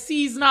that, the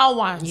seasonal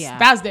ones, Yeah.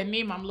 that's the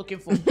name I'm looking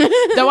for.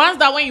 The ones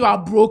that when you are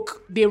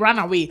broke, they run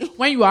away.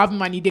 When you have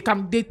money, they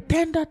come. They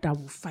tender that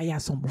will fire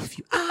some of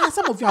you.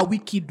 Some of you are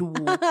wicked.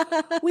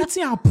 What's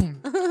happen?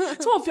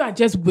 Some of you are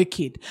just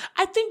wicked.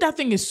 I think that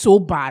thing is so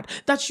bad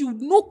that you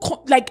know,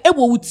 like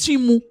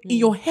in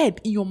your head,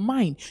 in your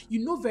mind,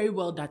 you know very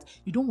well that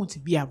you don't want to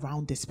be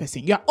around this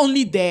person. You are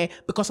only there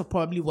because of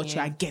probably what you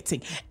are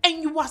getting,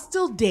 and you are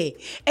still there,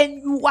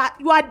 and you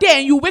are there,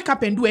 and you wake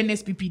up and do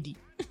NSPPD.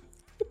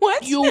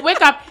 What? You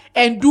wake up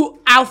and do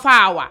alpha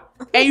hour,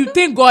 and you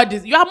think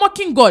you are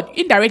mocking God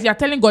indirectly. You are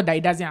telling God that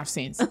He doesn't have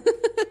sense.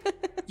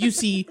 You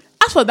see,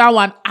 as for that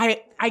one,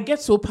 I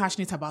get so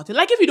passionate about it.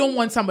 Like, if you don't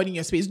want somebody in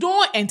your space,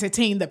 don't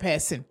entertain the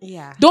person.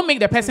 Yeah. Don't make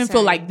the person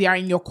feel like they are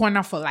in your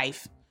corner for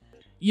life.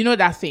 You know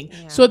that thing.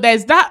 Yeah. So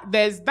there's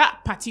that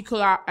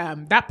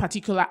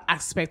particular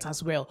aspect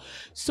as well.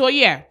 So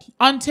yeah,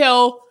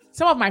 until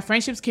some of my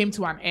friendships came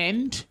to an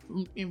end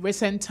in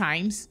recent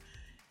times,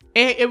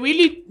 it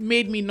really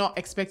made me not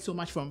expect so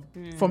much from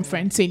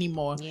friends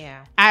anymore.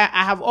 Yeah.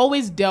 I have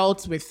always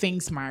dealt with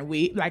things my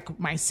way, like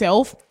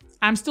myself.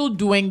 I'm still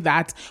doing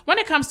that. When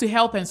it comes to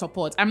help and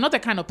support, I'm not the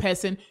kind of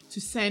person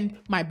to send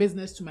my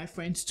business to my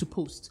friends to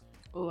post.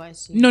 Oh, I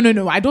see.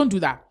 No, I don't do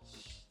that.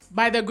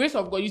 By the grace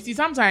of God, you see,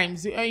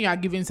 sometimes when you are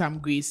given some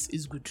grace,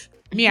 it's good.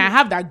 Me, I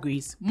have that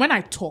grace. When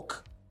I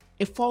talk,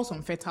 it falls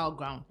on fertile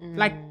ground.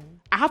 Like,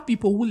 I have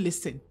people who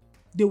listen.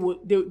 They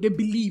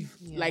believe.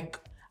 Yeah. Like,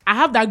 I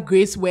have that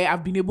grace where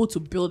I've been able to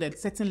build a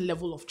certain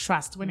level of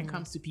trust when it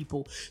comes to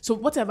people. So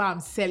whatever I'm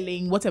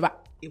selling, whatever,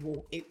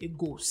 it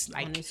goes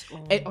like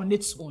on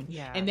its own.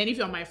 Yeah. And then if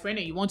you're my friend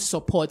and you want to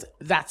support,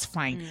 that's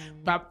fine.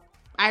 But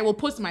I will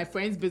post my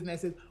friends'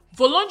 businesses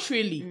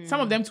voluntarily. Some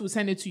of them will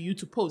send it to you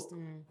to post,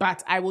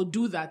 but I will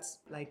do that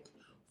like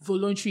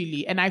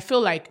voluntarily. And I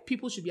feel like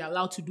people should be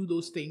allowed to do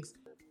those things.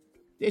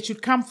 It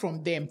should come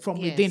from them, from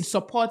within,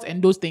 support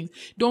and those things.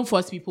 Don't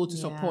force people to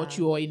support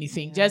you or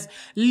anything. Yeah. Just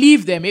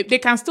leave them. They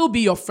can still be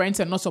your friends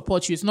and not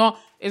support you. It's not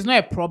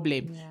a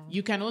problem. Yeah.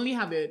 You can only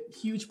have a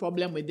huge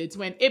problem with it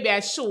when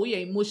I show you're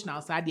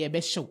emotional, so I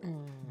show.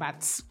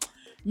 But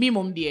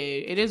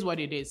it is what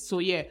it is. So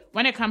yeah,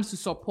 when it comes to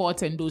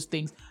support and those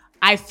things,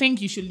 I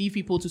think you should leave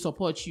people to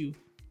support you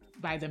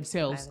by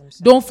themselves.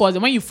 Don't force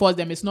them. When you force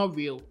them, it's not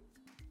real.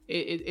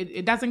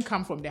 It doesn't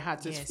come from the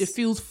heart. It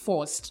feels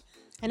forced.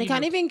 And it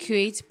can even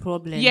create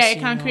problems. Yeah, it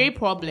can create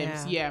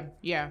problems.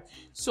 Yeah.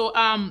 So,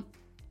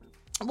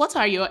 what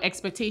are your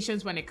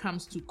expectations when it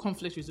comes to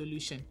conflict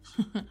resolution?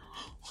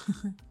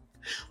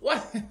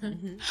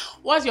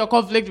 What's your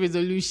conflict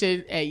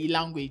resolution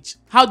language?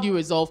 How do you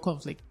resolve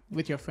conflict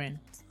with your friend?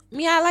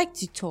 Me, I like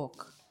to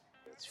talk.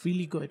 It's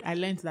really good. I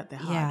learned that the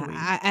hard way.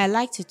 I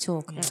like to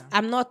talk. Yeah.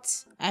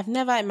 I've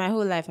never in my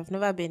whole life, I've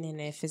never been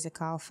in a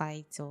physical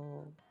fight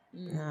or...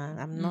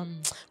 I'm not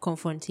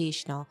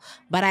confrontational,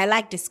 but I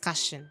like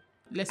discussion.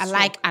 I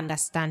like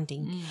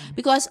understanding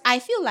because I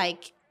feel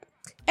like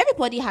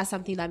everybody has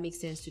something that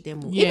makes sense to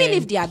them. Even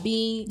if they are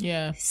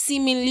being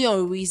seemingly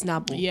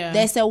unreasonable,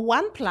 there's a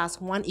 1 +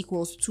 1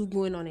 = 2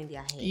 going on in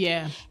their head.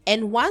 Yeah.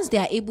 And once they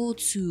are able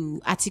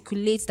to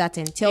articulate that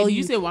and tell you...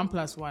 you say 1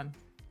 + 1.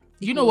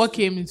 You know what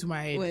came into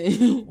my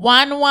head?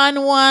 1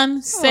 1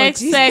 1 6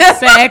 6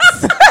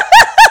 6.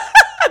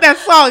 The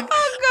song.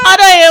 You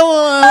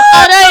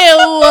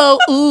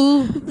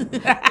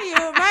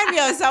remind me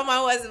of someone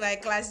who was in my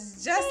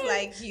class just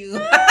like you.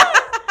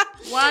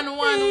 1 1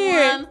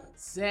 1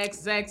 6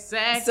 6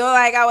 6. So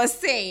like I was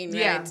saying,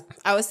 right?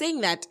 I was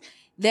saying that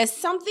there's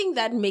something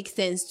that makes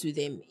sense to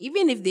them,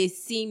 even if they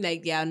seem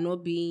like they are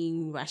not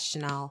being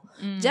rational.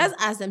 Just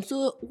ask them.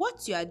 So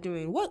what you are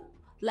doing? What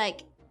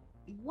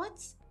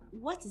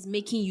is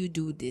making you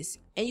do this?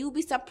 And you'll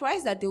be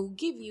surprised that they will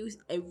give you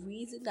a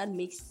reason that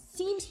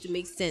seems to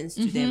make sense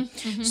to them.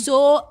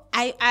 So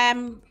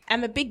I'm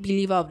a big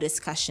believer of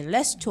discussion.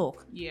 Let's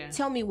talk. Yeah.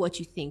 Tell me what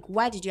you think.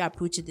 Why did you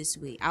approach it this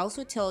way? I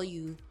also tell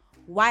you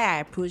why I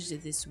approached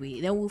it this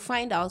way. Then we'll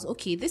find out,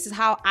 okay, this is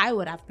how I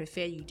would have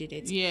preferred you did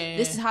it. Yeah.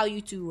 This is how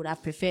you two would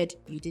have preferred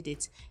you did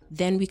it.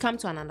 Then we come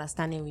to an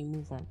understanding, we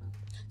move on.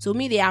 So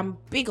I'm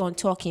big on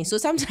talking. So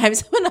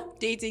sometimes when I'm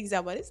dating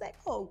someone, it's like,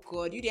 oh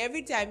God,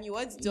 every time you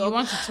want to talk. You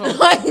want to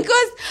talk.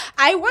 Because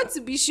I want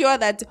to be sure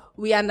that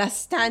we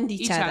understand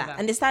each other.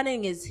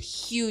 Understanding is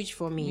huge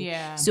for me.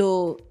 Yeah.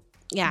 So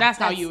yeah. That's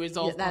how you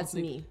resolve That's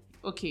conflict. Me.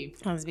 Okay.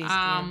 That's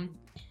basically.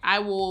 I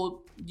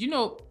will,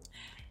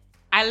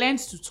 I learned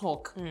to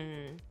talk.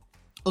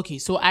 Okay,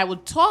 so I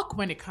would talk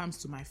when it comes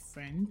to my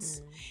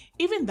friends.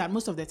 Even that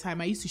most of the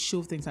time I used to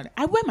show things.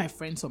 I wear my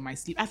friends on my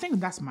sleeve. I think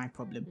that's my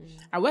problem.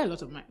 I wear a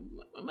lot of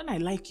when I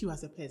like you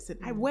as a person,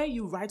 I wear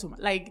you right on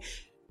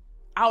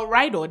I'll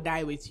ride or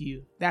die with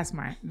you. That's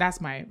one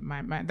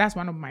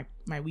of my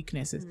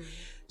weaknesses.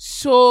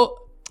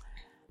 So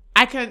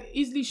I can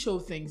easily show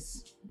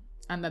things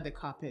under the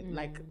carpet.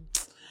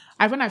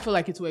 When I feel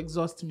like it will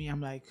exhaust me,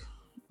 I'm like,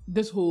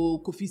 this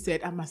whole Kofi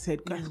said, Amma said,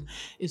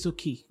 it's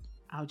okay.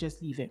 I'll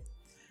just leave it.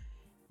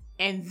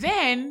 And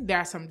then there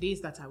are some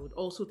days that I would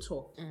also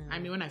talk. I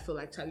mean, when I feel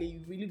like, Charlie,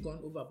 you've really gone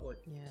overboard.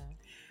 Yeah.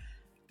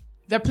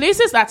 The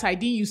places that I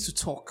didn't used to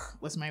talk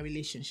was my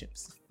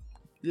relationships.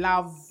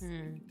 Love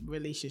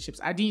relationships.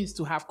 I didn't used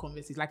to have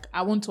conversations. Like,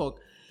 I won't talk.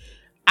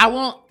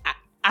 Yeah.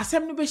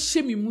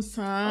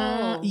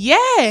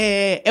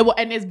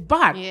 And it's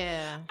bad.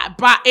 Yeah.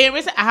 But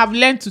anyways, I have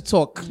learned to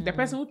talk. The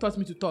person who taught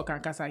me to talk,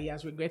 and Kasa, he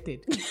has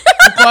regretted.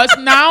 Because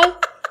now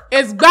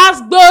it's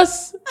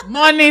goes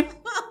morning,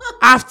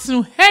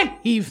 afternoon, and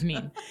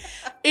evening.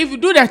 If you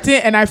do that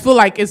thing and I feel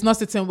like it's not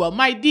sitting well,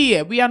 my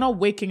dear, we are not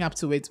waking up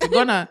to it. We're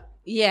gonna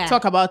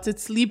talk about it,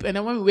 sleep, and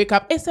then when we wake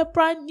up, it's a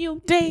brand new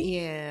day.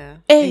 Yeah.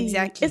 Hey,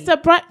 exactly. It's a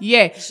brand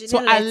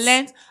So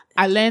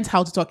I learned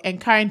how to talk,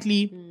 and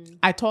currently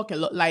I talk a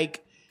lot.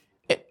 Like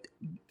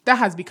that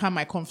has become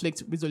my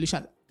conflict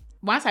resolution.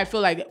 Once I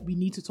feel like we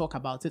need to talk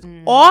about it,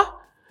 or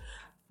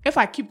if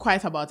I keep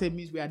quiet about it, it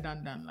means we are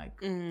done. Like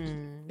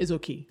it's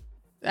okay.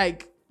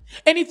 Like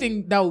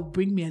anything that will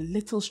bring me a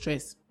little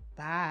stress.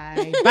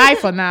 Bye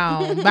for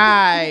now.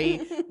 Bye.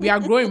 We are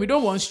growing. We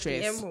don't want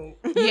stress.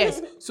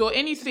 Yes. So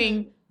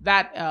anything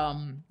that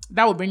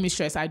will bring me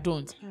stress, I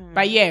don't.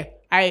 But yeah,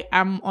 I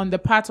am on the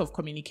path of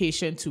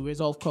communication to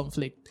resolve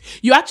conflict.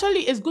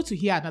 It's good to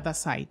hear another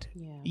side.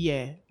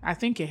 Yeah. I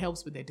think it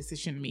helps with the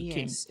decision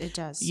making. Yes, it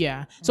does.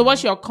 Yeah. So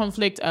what's your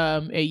conflict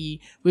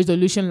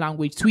resolution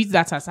language? Tweet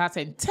that at us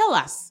and tell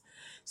us.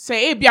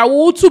 Say, hey, be a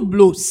two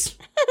blows.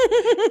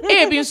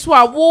 Hey, be your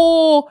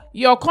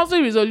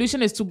conflict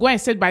resolution is to go and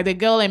sit by the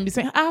girl and be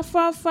saying,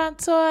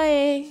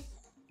 toy.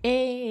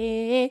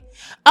 Yo.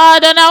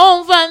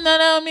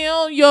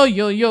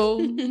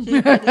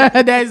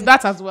 There's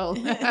that as well.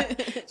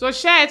 So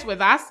share it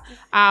with us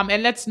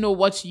and let's know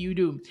what you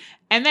do.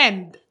 And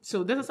then,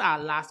 so this is our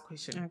last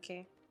question.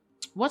 Okay.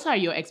 What are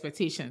your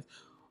expectations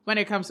when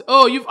it comes to,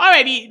 you've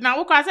already, now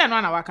okay,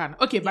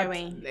 but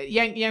what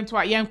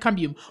are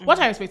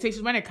your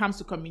expectations when it comes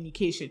to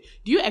communication?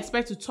 Do you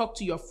expect to talk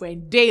to your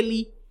friend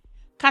daily,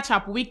 catch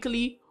up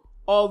weekly,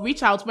 or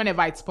reach out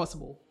whenever it's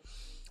possible?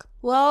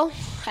 Well,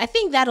 I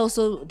think that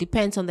also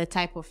depends on the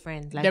type of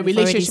friend. Like the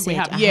relationship we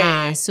have.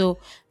 Yeah. So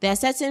there are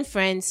certain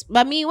friends,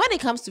 but me, when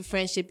it comes to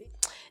friendship,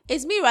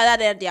 it's me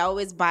rather that they're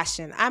always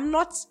bashing. I'm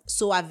not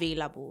so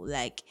available.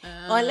 Like,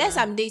 unless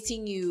I'm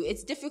dating you,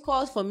 it's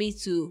difficult for me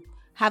to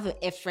have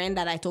a friend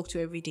that I talk to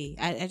every day.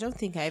 I don't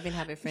think I even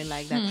have a friend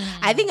like that.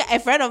 I think a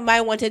friend of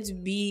mine wanted to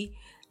be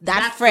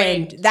that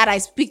friend that I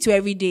speak to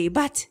every day,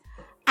 but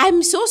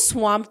I'm so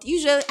swamped.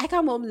 Usually I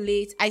come home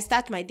late. I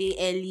start my day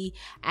early.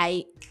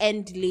 I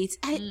end late.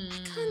 I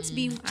can't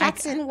be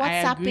chatting,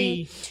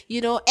 WhatsApping,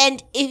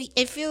 and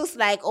it feels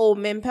like,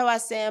 mempewa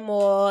Sam,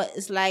 or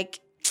it's like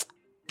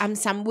I'm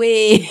some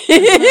way.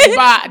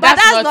 but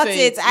that's not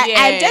it.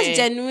 I'm just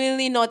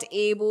genuinely not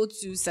able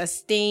to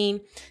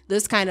sustain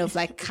those kind of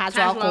like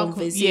casual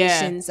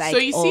conversations. Like, so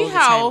you see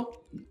how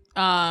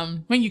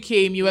when you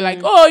came, you were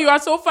like, oh, you are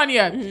so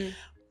funny.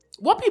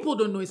 What people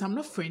don't know is I'm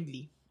not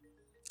friendly.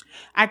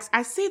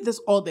 I say this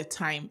all the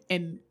time,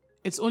 and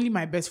it's only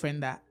my best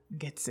friend that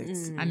gets it.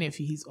 And if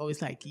he's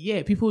always like,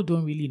 yeah, people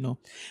don't really know.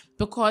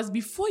 Because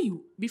before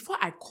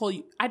I call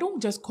you, I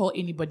don't just call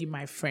anybody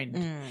my friend.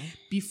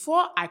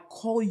 Before I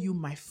call you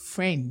my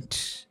friend,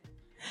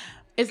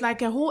 it's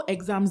like a whole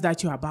exams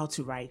that you're about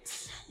to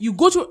write. You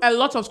go through a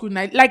lot of school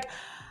night. Like,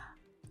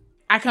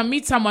 I can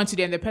meet someone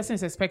today and the person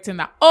is expecting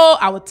that,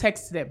 I will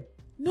text them.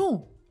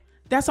 No.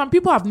 There are some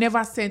people I've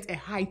never sent a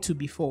hi to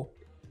before.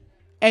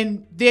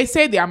 And they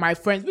say they are my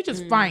friends, which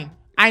is fine.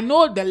 I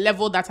know the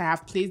level that I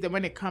have placed them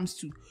when it comes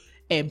to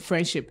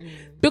friendship.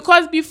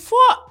 Because before,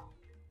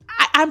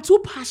 I'm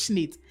too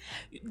passionate.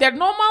 The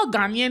normal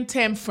Ghanaian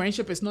term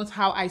friendship is not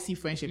how I see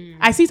friendship.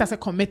 I see it as a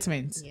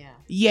commitment.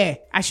 Yeah,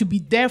 I should be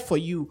there for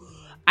you.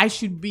 I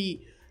should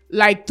be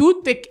like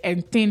through thick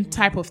and thin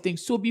type of thing.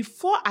 So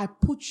before I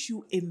put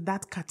you in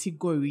that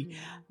category,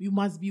 you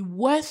must be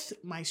worth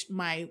my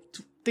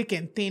thick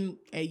and thin.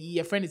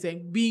 Your friend is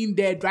saying being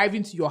there,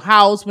 driving to your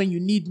house when you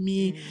need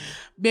me,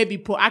 maybe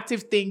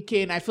proactive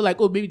thinking. I feel like,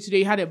 maybe today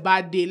you had a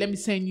bad day. Let me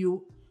send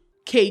you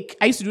cake.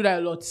 I used to do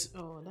that a lot.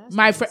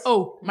 My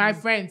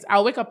friends.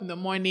 I'll wake up in the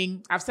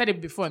morning. I've said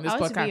it before in this podcast.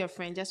 I want to be your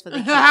friend just for the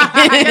cake.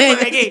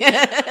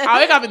 I'll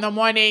wake up in the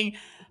morning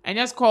and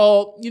just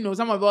call,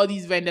 some of all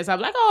these vendors. I'm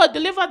like,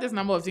 deliver this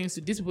number of things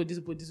to this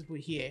people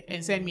here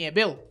and send me a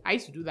bill. I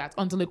used to do that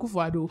until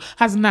Akufo-Addo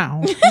has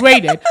now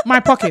raided my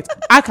pocket.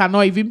 I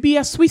cannot even be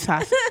a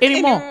sweetheart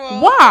anymore.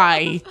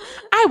 Why?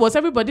 I was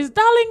everybody's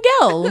darling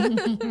girl.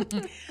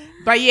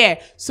 But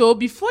yeah, so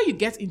before you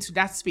get into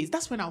that space,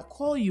 that's when I'll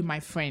call you my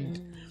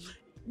friend.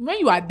 When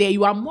you are there,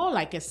 you are more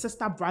like a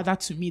sister brother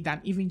to me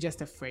than even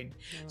just a friend.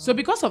 So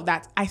because of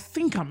that, I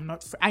think I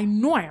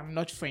know I am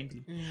not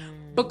friendly.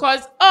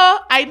 Because,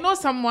 I know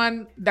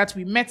someone that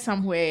we met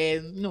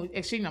somewhere,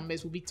 exchange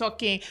numbers, we'll be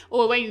talking.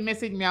 When you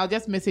message me, I'll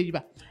just message you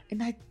back.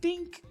 And I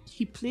think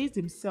he plays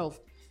himself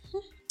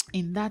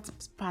in that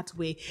part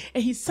where,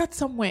 and he sat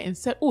somewhere and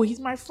said, he's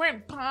my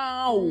friend,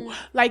 pow.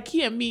 Like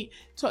he and me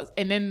talk.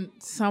 And then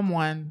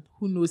someone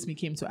who knows me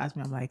came to ask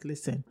me, I'm like,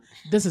 listen,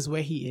 this is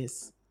where he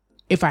is.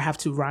 if I have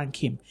to rank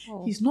him.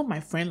 He's not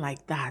my friend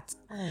like that.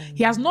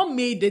 He has not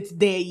made it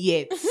there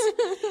yet.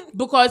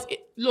 Because,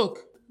 look,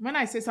 when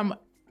I say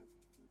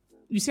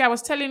you see, I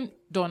was telling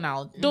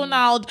Donald,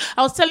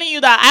 I was telling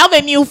you that I have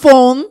a new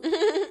phone.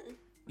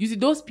 You see,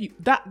 those people,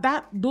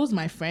 those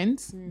my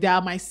friends, they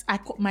are my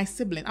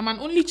siblings. I'm an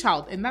only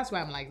child, and that's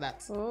why I'm like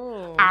that.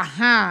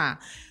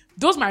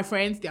 Those my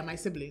friends, they are my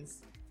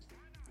siblings.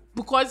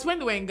 Because when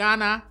they were in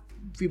Ghana,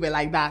 we were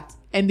like that.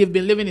 And they've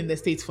been living in the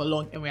States for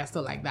long, and we are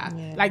still like that.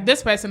 Yeah. Like,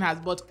 this person has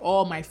bought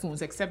all my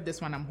phones except this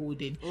one I'm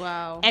holding.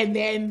 Wow. And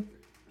then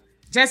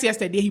just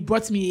yesterday, he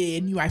brought me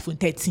a new iPhone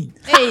 13.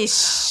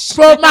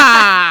 Pro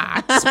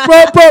Max.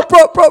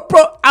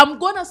 Pro. I'm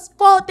going to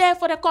spoil there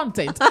for the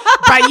content.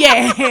 But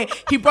yeah,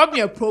 he brought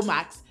me a Pro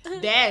Max.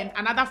 Then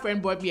another friend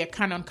bought me a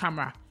Canon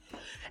camera.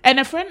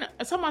 And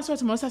someone said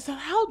to me, I said,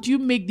 how do you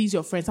make these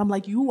your friends? I'm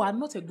like, you are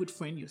not a good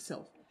friend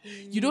yourself.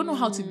 You don't know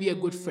how to be a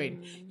good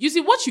friend. You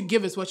see, what you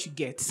give is what you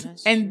get.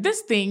 That's and true.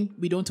 This thing,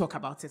 we don't talk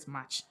about it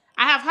much.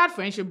 I have had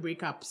friendship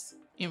breakups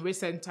in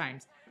recent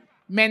times.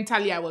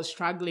 Mentally, I was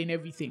struggling,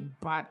 everything.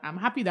 But I'm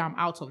happy that I'm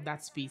out of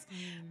that space.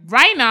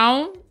 Right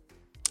now,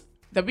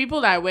 the people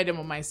that I wear them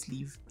on my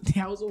sleeve,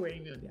 they're also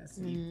wearing me on their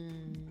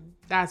sleeve.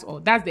 That's all.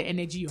 That's the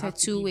energy you have.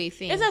 It's a two-way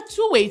thing. It's a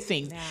two-way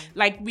thing. Yeah.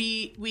 Like,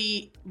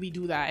 we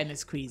do that, and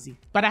it's crazy.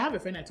 But I have a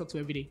friend I talk to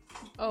every day.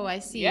 Oh, I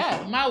see.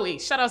 Yeah, Maui.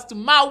 Shout outs to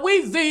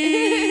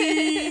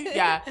Mawizi.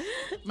 Yeah,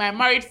 my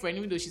married friend,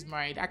 even though she's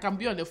married, I can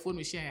be on the phone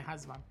with she and her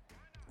husband.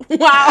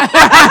 Wow.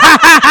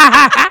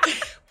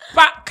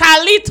 But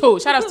Carlito,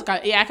 shout outs to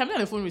Carlito. Yeah, I can be on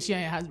the phone with she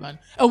and her husband,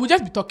 and we'll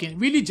just be talking,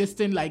 really just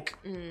in like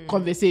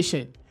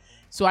conversation.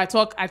 So I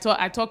talk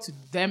to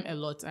them a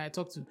lot, and I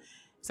talk to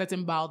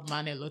certain bald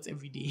man a lot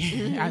every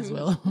day as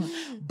well.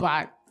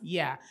 But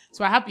yeah,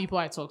 so I have people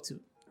I talk to.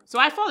 So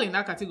I fall in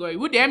that category.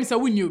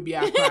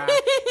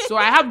 So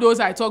I have those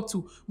I talk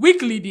to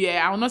weekly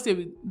there. I will not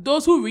say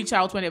those who reach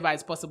out whenever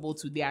it's possible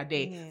to, they are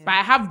there. Yeah. But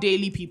I have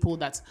daily people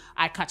that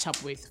I catch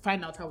up with,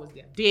 find out how was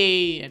their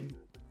day and,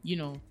 you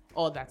know,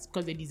 all that,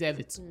 because they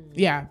deserve it.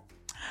 Yeah.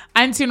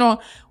 And, you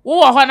know,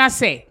 what I want to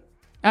say,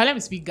 now let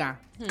me speak Ghana.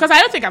 Because I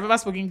don't think I've ever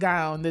spoken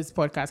Ghana on this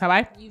podcast, have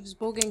I? You've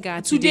spoken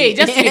Ghana today.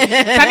 Just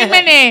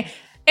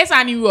it's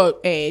an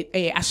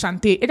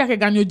Ashanti. It's like a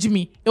Ghanaian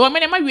Jimmy. It was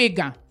my way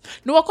Ghana.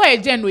 No one call a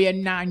gen we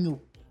nanyo.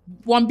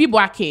 One bibo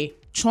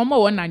ake. Trauma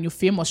one nanyo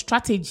famous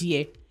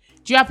strategy.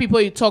 Do you have people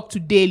you talk to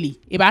daily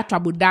about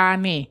trouble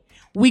dane,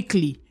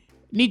 weekly,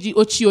 niji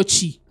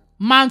ochi,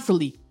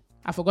 monthly?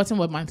 I've forgotten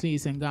what monthly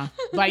is in Ghana.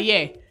 But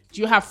yeah,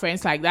 do you have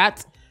friends like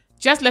that?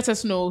 Just let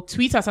us know.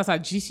 Tweet us at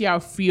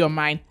GCR Free Your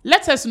Mind.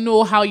 Let us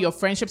know how your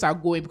friendships are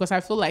going, because I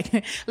feel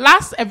like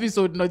last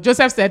episode,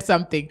 Joseph said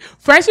something.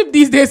 Friendship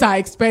these days are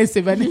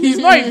expensive, and he's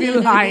not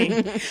even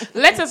lying.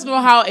 Let us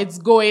know how it's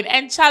going.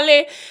 And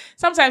Charlie,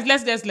 sometimes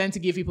let's just learn to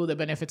give people the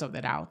benefit of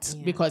the doubt,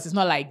 because it's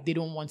not like they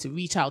don't want to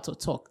reach out or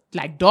talk.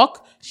 Like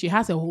Doc, she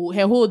has her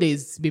whole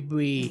days,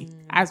 baby.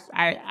 As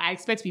I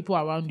expect people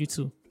around you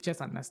to just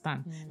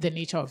understand the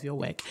nature of your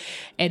work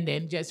and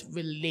then just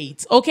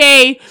relate.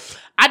 Okay.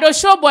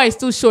 Adosho Boy is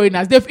still showing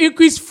us. They've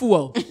increased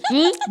fuel.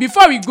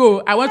 Before we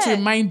go, I want to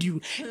remind you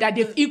that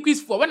they've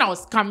increased fuel. When I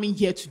was coming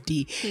here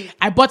today,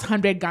 I bought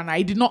 100 Ghana.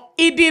 It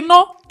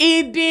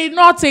did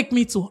not take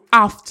me to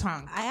half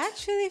tank. I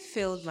actually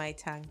filled my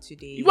tank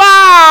today.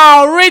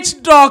 Wow,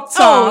 rich doctor.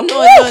 Oh, no,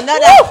 not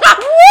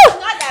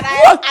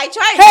that. I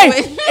tried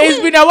to do it.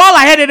 It's been a while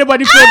I had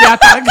anybody fill their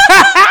tank.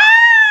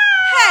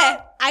 Hey,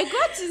 I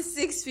got to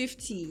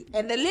 650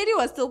 and the lady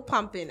was still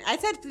pumping. I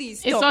said,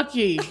 please stop. It's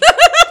okay.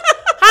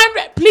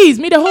 100, please,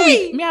 me the whole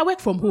week. Me, I work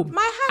from home.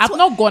 I've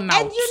not gone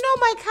out. And you know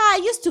my car,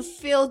 I used to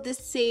fill the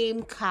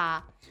same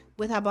car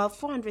with about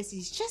 400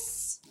 cc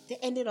just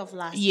the ending of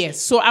last year.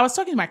 Yes, so I was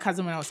talking to my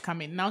cousin when I was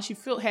coming. Now she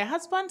filled, her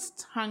husband's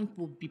tank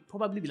will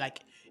probably be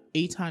like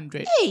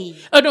 800. Hey.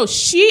 Oh no,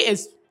 she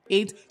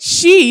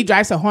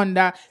drives a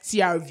Honda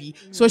CRV.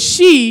 So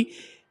she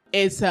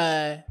is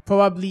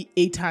probably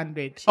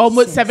 800. Jesus.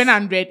 Almost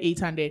 700,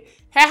 800.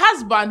 Her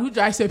husband, who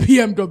drives a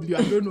BMW,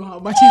 I don't know how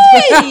much he's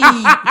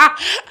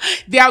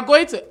they are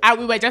going to,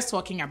 we were just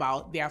talking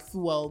about their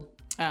fuel.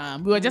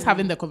 We were just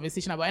having the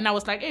conversation about, and I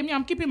was like, hey,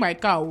 I'm keeping my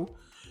car.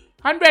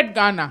 100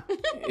 Ghana.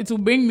 It will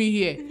bring me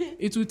here.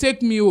 It will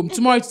take me home.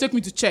 Tomorrow it will take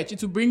me to church.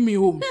 It will bring me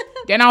home.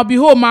 Then I'll be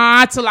home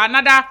till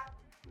another,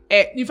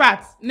 in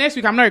fact, next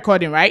week I'm not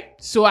recording, right?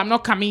 So I'm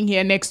not coming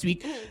here next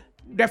week.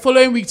 The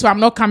following week, so I'm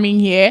not coming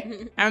here.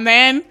 And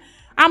then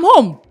I'm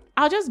home.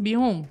 I'll just be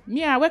home.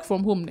 I work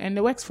from home and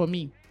it works for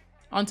me.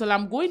 Until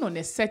I'm going on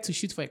a set to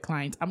shoot for a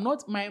client.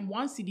 My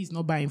one CD is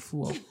not buying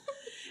fuel.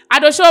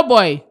 Adosho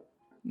Boy.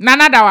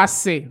 Nana that was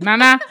say.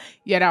 Nana,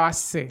 yeah, that was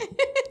say.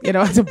 Yeah, that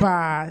was a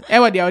bad.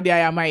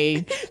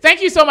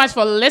 Thank you so much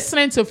for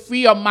listening to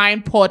Free Your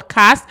Mind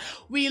podcast.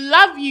 We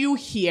love you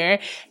here.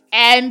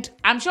 And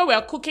I'm sure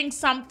we're cooking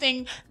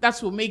something that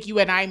will make you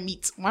and I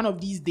meet one of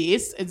these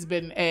days. It's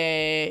been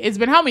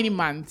how many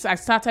months? I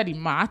started in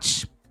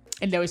March.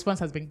 And the response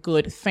has been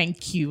good.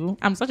 Thank you.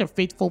 I'm such a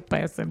faithful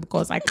person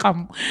because I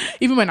come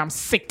even when I'm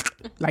sick,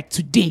 like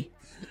today.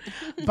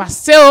 But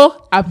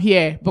still, I'm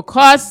here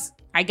because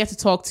I get to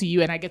talk to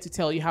you and I get to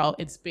tell you how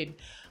it's been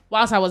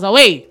whilst I was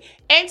away.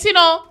 And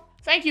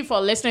thank you for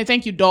listening.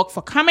 Thank you, Doc,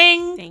 for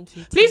coming. Thank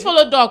you. Please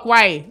follow Doc.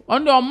 Why?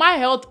 On my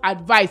health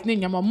advice,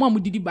 my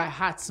mom did it by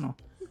heart. No,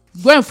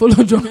 go and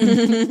follow Doc. Go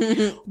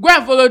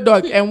and follow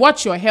Doc and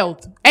watch your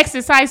health.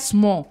 Exercise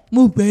small.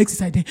 Move by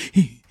exercise.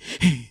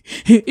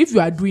 If you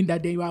are doing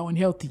that, then you are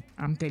unhealthy.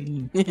 I'm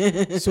telling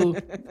you. So,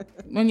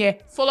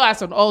 follow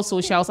us on all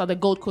socials at the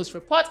Gold Coast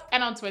Report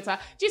and on Twitter.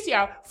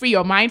 GCR Free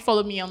Your Mind.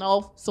 Follow me on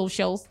all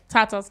socials.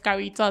 Tatas,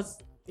 Caritas.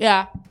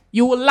 Yeah,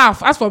 you will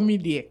laugh. As for me,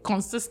 dear,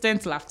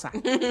 consistent laughter.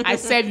 I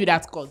serve you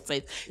that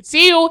content.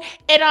 See you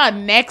in our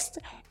next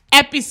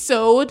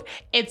episode.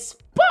 It's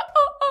bye.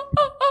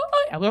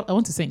 I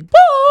want to sing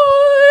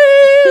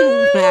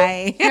bye.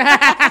 Bye.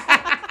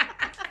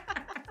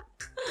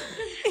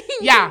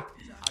 Yeah.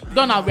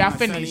 Donna, we are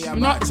finished. We're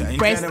not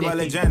pressed.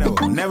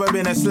 Never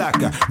been a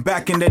slacker.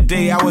 Back in the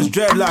day, I was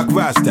dreadlock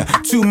rasta.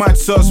 Too much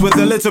sauce with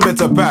a little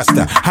bit of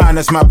pasta.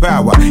 Harness my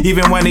power.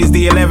 Even when it's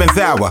the 11th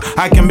hour,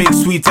 I can make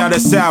sweet out of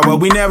sour.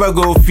 We never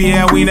go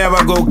fear, we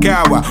never go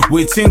cower.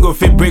 With single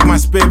fit, break my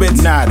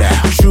spirit, nada.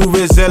 True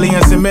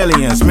resilience in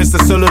millions. Mr.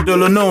 Solo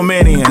Dolo, no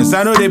minions.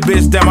 I know they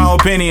bitch them my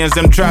opinions.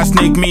 Them try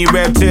snake me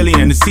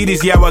reptilian. See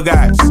these yawa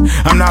guys,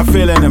 I'm not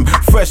feeling them.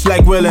 Fresh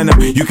like willing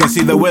them. You can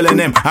see the will in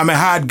them. I'm a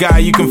hard guy,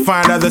 you can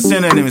find other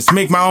synonyms.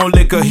 Make my own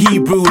liquor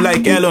Hebrew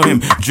like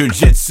Elohim.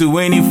 Jiu-jitsu,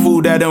 any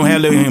food that don't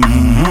hello him.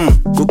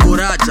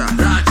 Kukuracha,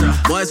 racha.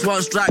 Boys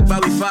won't strike,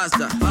 but we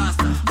faster.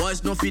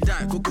 Boys no feed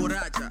die.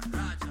 Kukuracha,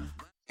 racha.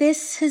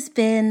 This has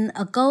been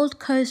a Gold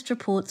Coast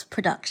Reports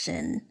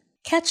production.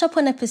 Catch up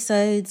on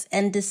episodes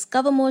and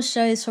discover more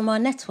shows from our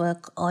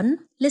network on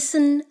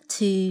listen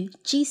to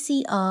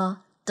gcr.com.